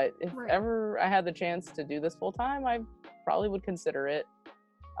security. But if ever I had the chance to do this full time, I probably would consider it.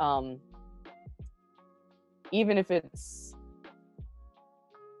 Even if it's,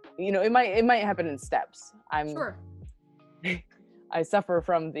 you know, it might happen in steps. Sure. I suffer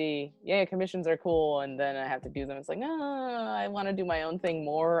from commissions are cool, and then I have to do them. It's like, no, I want to do my own thing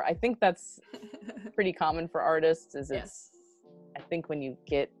more. I think that's pretty common for artists. I think when you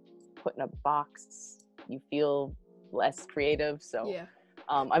get put in a box, you feel less creative. So yeah.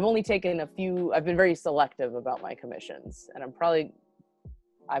 I've only taken I've been very selective about my commissions, and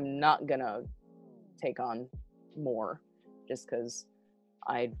I'm not gonna take on more just because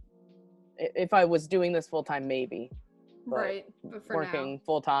if I was doing this full time, maybe. But but for working now,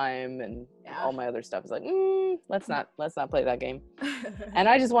 full time and all my other stuff is like, let's not play that game. And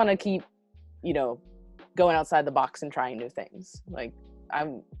I just want to keep, you know, going outside the box and trying new things. Like,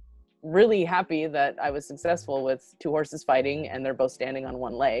 I'm really happy that I was successful with 2 horses fighting and they're both standing on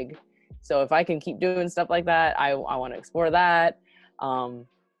one leg. So if I can keep doing stuff like that, I want to explore that.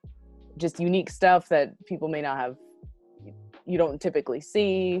 Just unique stuff that people may not have, you don't typically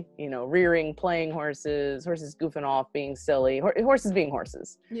see, you know, rearing, playing horses goofing off, being silly, horses being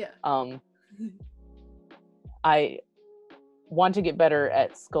horses. Yeah. I want to get better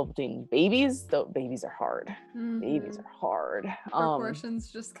at sculpting babies, though babies are hard. Babies are hard.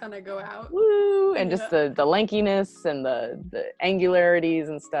 Proportions just kind of go out. Woo! And just the lankiness and the angularities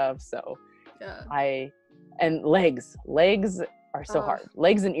and stuff. So and legs are so hard.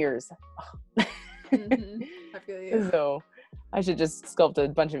 Legs and ears. I feel you. So I should just sculpt a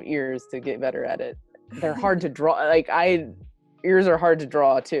bunch of ears to get better at it. They're hard to draw. Ears are hard to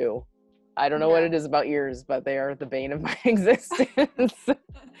draw too. I don't know what it is about ears, but they are the bane of my existence.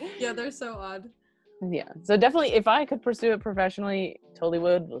 Yeah, they're so odd. Yeah. So definitely, if I could pursue it professionally, totally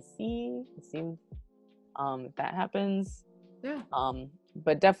would. We'll see if that happens. Yeah.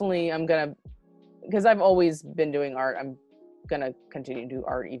 But definitely because I've always been doing art, I'm gonna continue to do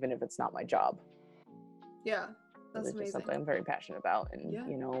art even if it's not my job. Yeah. That's it's amazing. just something I'm very passionate about, and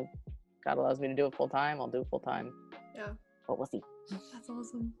you know, God allows me to do it full time, I'll do it full time. Yeah. But we'll see. That's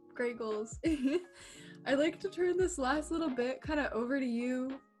awesome. Great goals. I'd like to turn this last little bit kind of over to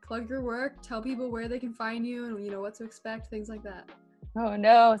you. Plug your work, tell people where they can find you and, you know, what to expect, things like that. Oh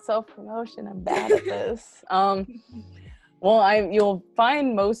no, self-promotion, I'm bad at this. Well, you'll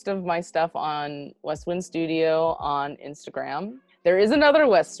find most of my stuff on West Wind Studio on Instagram. There is another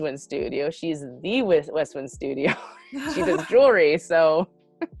West Wind Studio. She's the West Wind Studio. She does jewelry, so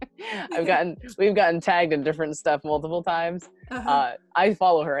we've gotten tagged in different stuff multiple times. I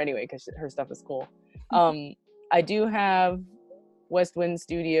follow her anyway because her stuff is cool. I do have West Wind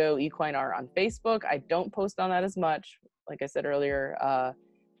Studio Equine Art on Facebook. I don't post on that as much. Like I said earlier,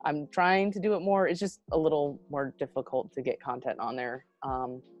 I'm trying to do it more. It's just a little more difficult to get content on there.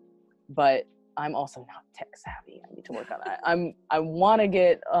 But I'm also not tech savvy. I need to work on that. I want to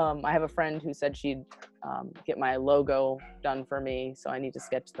get, I have a friend who said she'd get my logo done for me. So I need to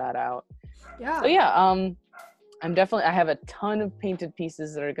sketch that out. Yeah. So yeah, I have a ton of painted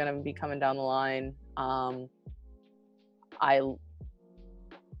pieces that are going to be coming down the line. I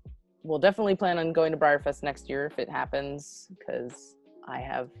will definitely plan on going to Briarfest next year if it happens, because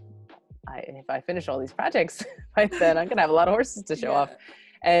if I finish all these projects by then, I'm gonna have a lot of horses to show off.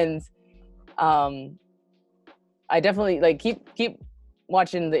 And I definitely keep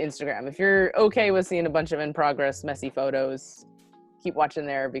watching the Instagram. If you're okay with seeing a bunch of in progress messy photos, keep watching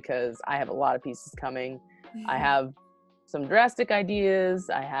there, because I have a lot of pieces coming. I have some drastic ideas.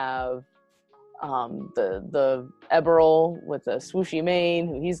 I have the Eberl with the swooshy mane,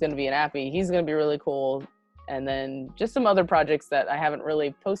 who he's going to be an appy. He's going to be really cool. And then just some other projects that I haven't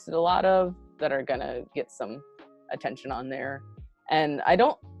really posted a lot of that are going to get some attention on there. And I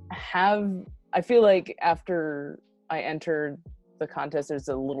feel like after I entered the contest, there's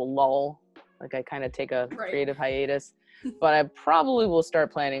a little lull. Like I kind of take a creative hiatus. But I probably will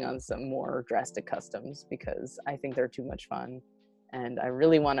start planning on some more drastic customs because I think they're too much fun. And I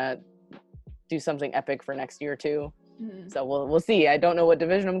really want to do something epic for next year too. So we'll see. I don't know what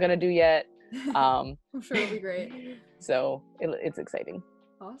division I'm going to do yet. I'm sure it'll be great. So it's exciting.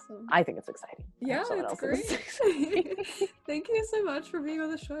 Awesome. I think it's exciting. Yeah, it's great. Thank you so much for being on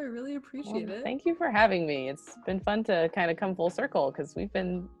the show. I really appreciate it. Thank you for having me. It's been fun to kind of come full circle because we've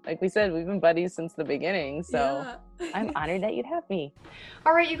been, like we said, we've been buddies since the beginning. So I'm honored that you'd have me.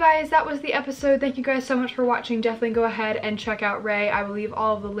 All right, you guys, that was the episode. Thank you guys so much for watching. Definitely go ahead and check out Rae. I will leave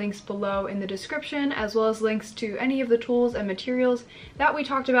all of the links below in the description, as well as links to any of the tools and materials that we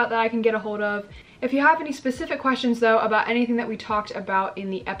talked about that I can get a hold of. If you have any specific questions though about anything that we talked about in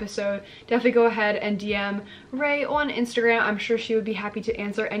the episode, definitely go ahead and DM Rae on Instagram. I'm sure she would be happy to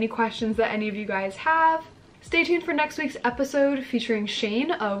answer any questions that any of you guys have. Stay tuned for next week's episode featuring Shane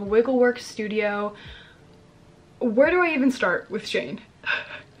of Wiggleworks Studio. Where do I even start with Shane?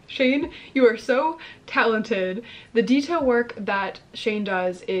 Shane, you are so talented. The detail work that Shane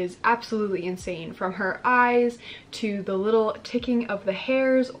does is absolutely insane. From her eyes to the little ticking of the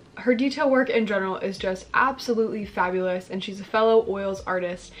hairs, her detail work in general is just absolutely fabulous, and she's a fellow oils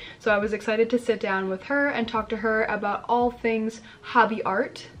artist. So I was excited to sit down with her and talk to her about all things hobby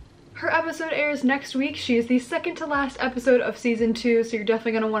art. Her episode airs next week. She is the second to last episode of season 2, so you're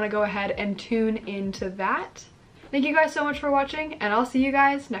definitely going to want to go ahead and tune into that. Thank you guys so much for watching, and I'll see you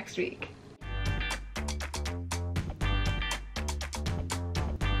guys next week.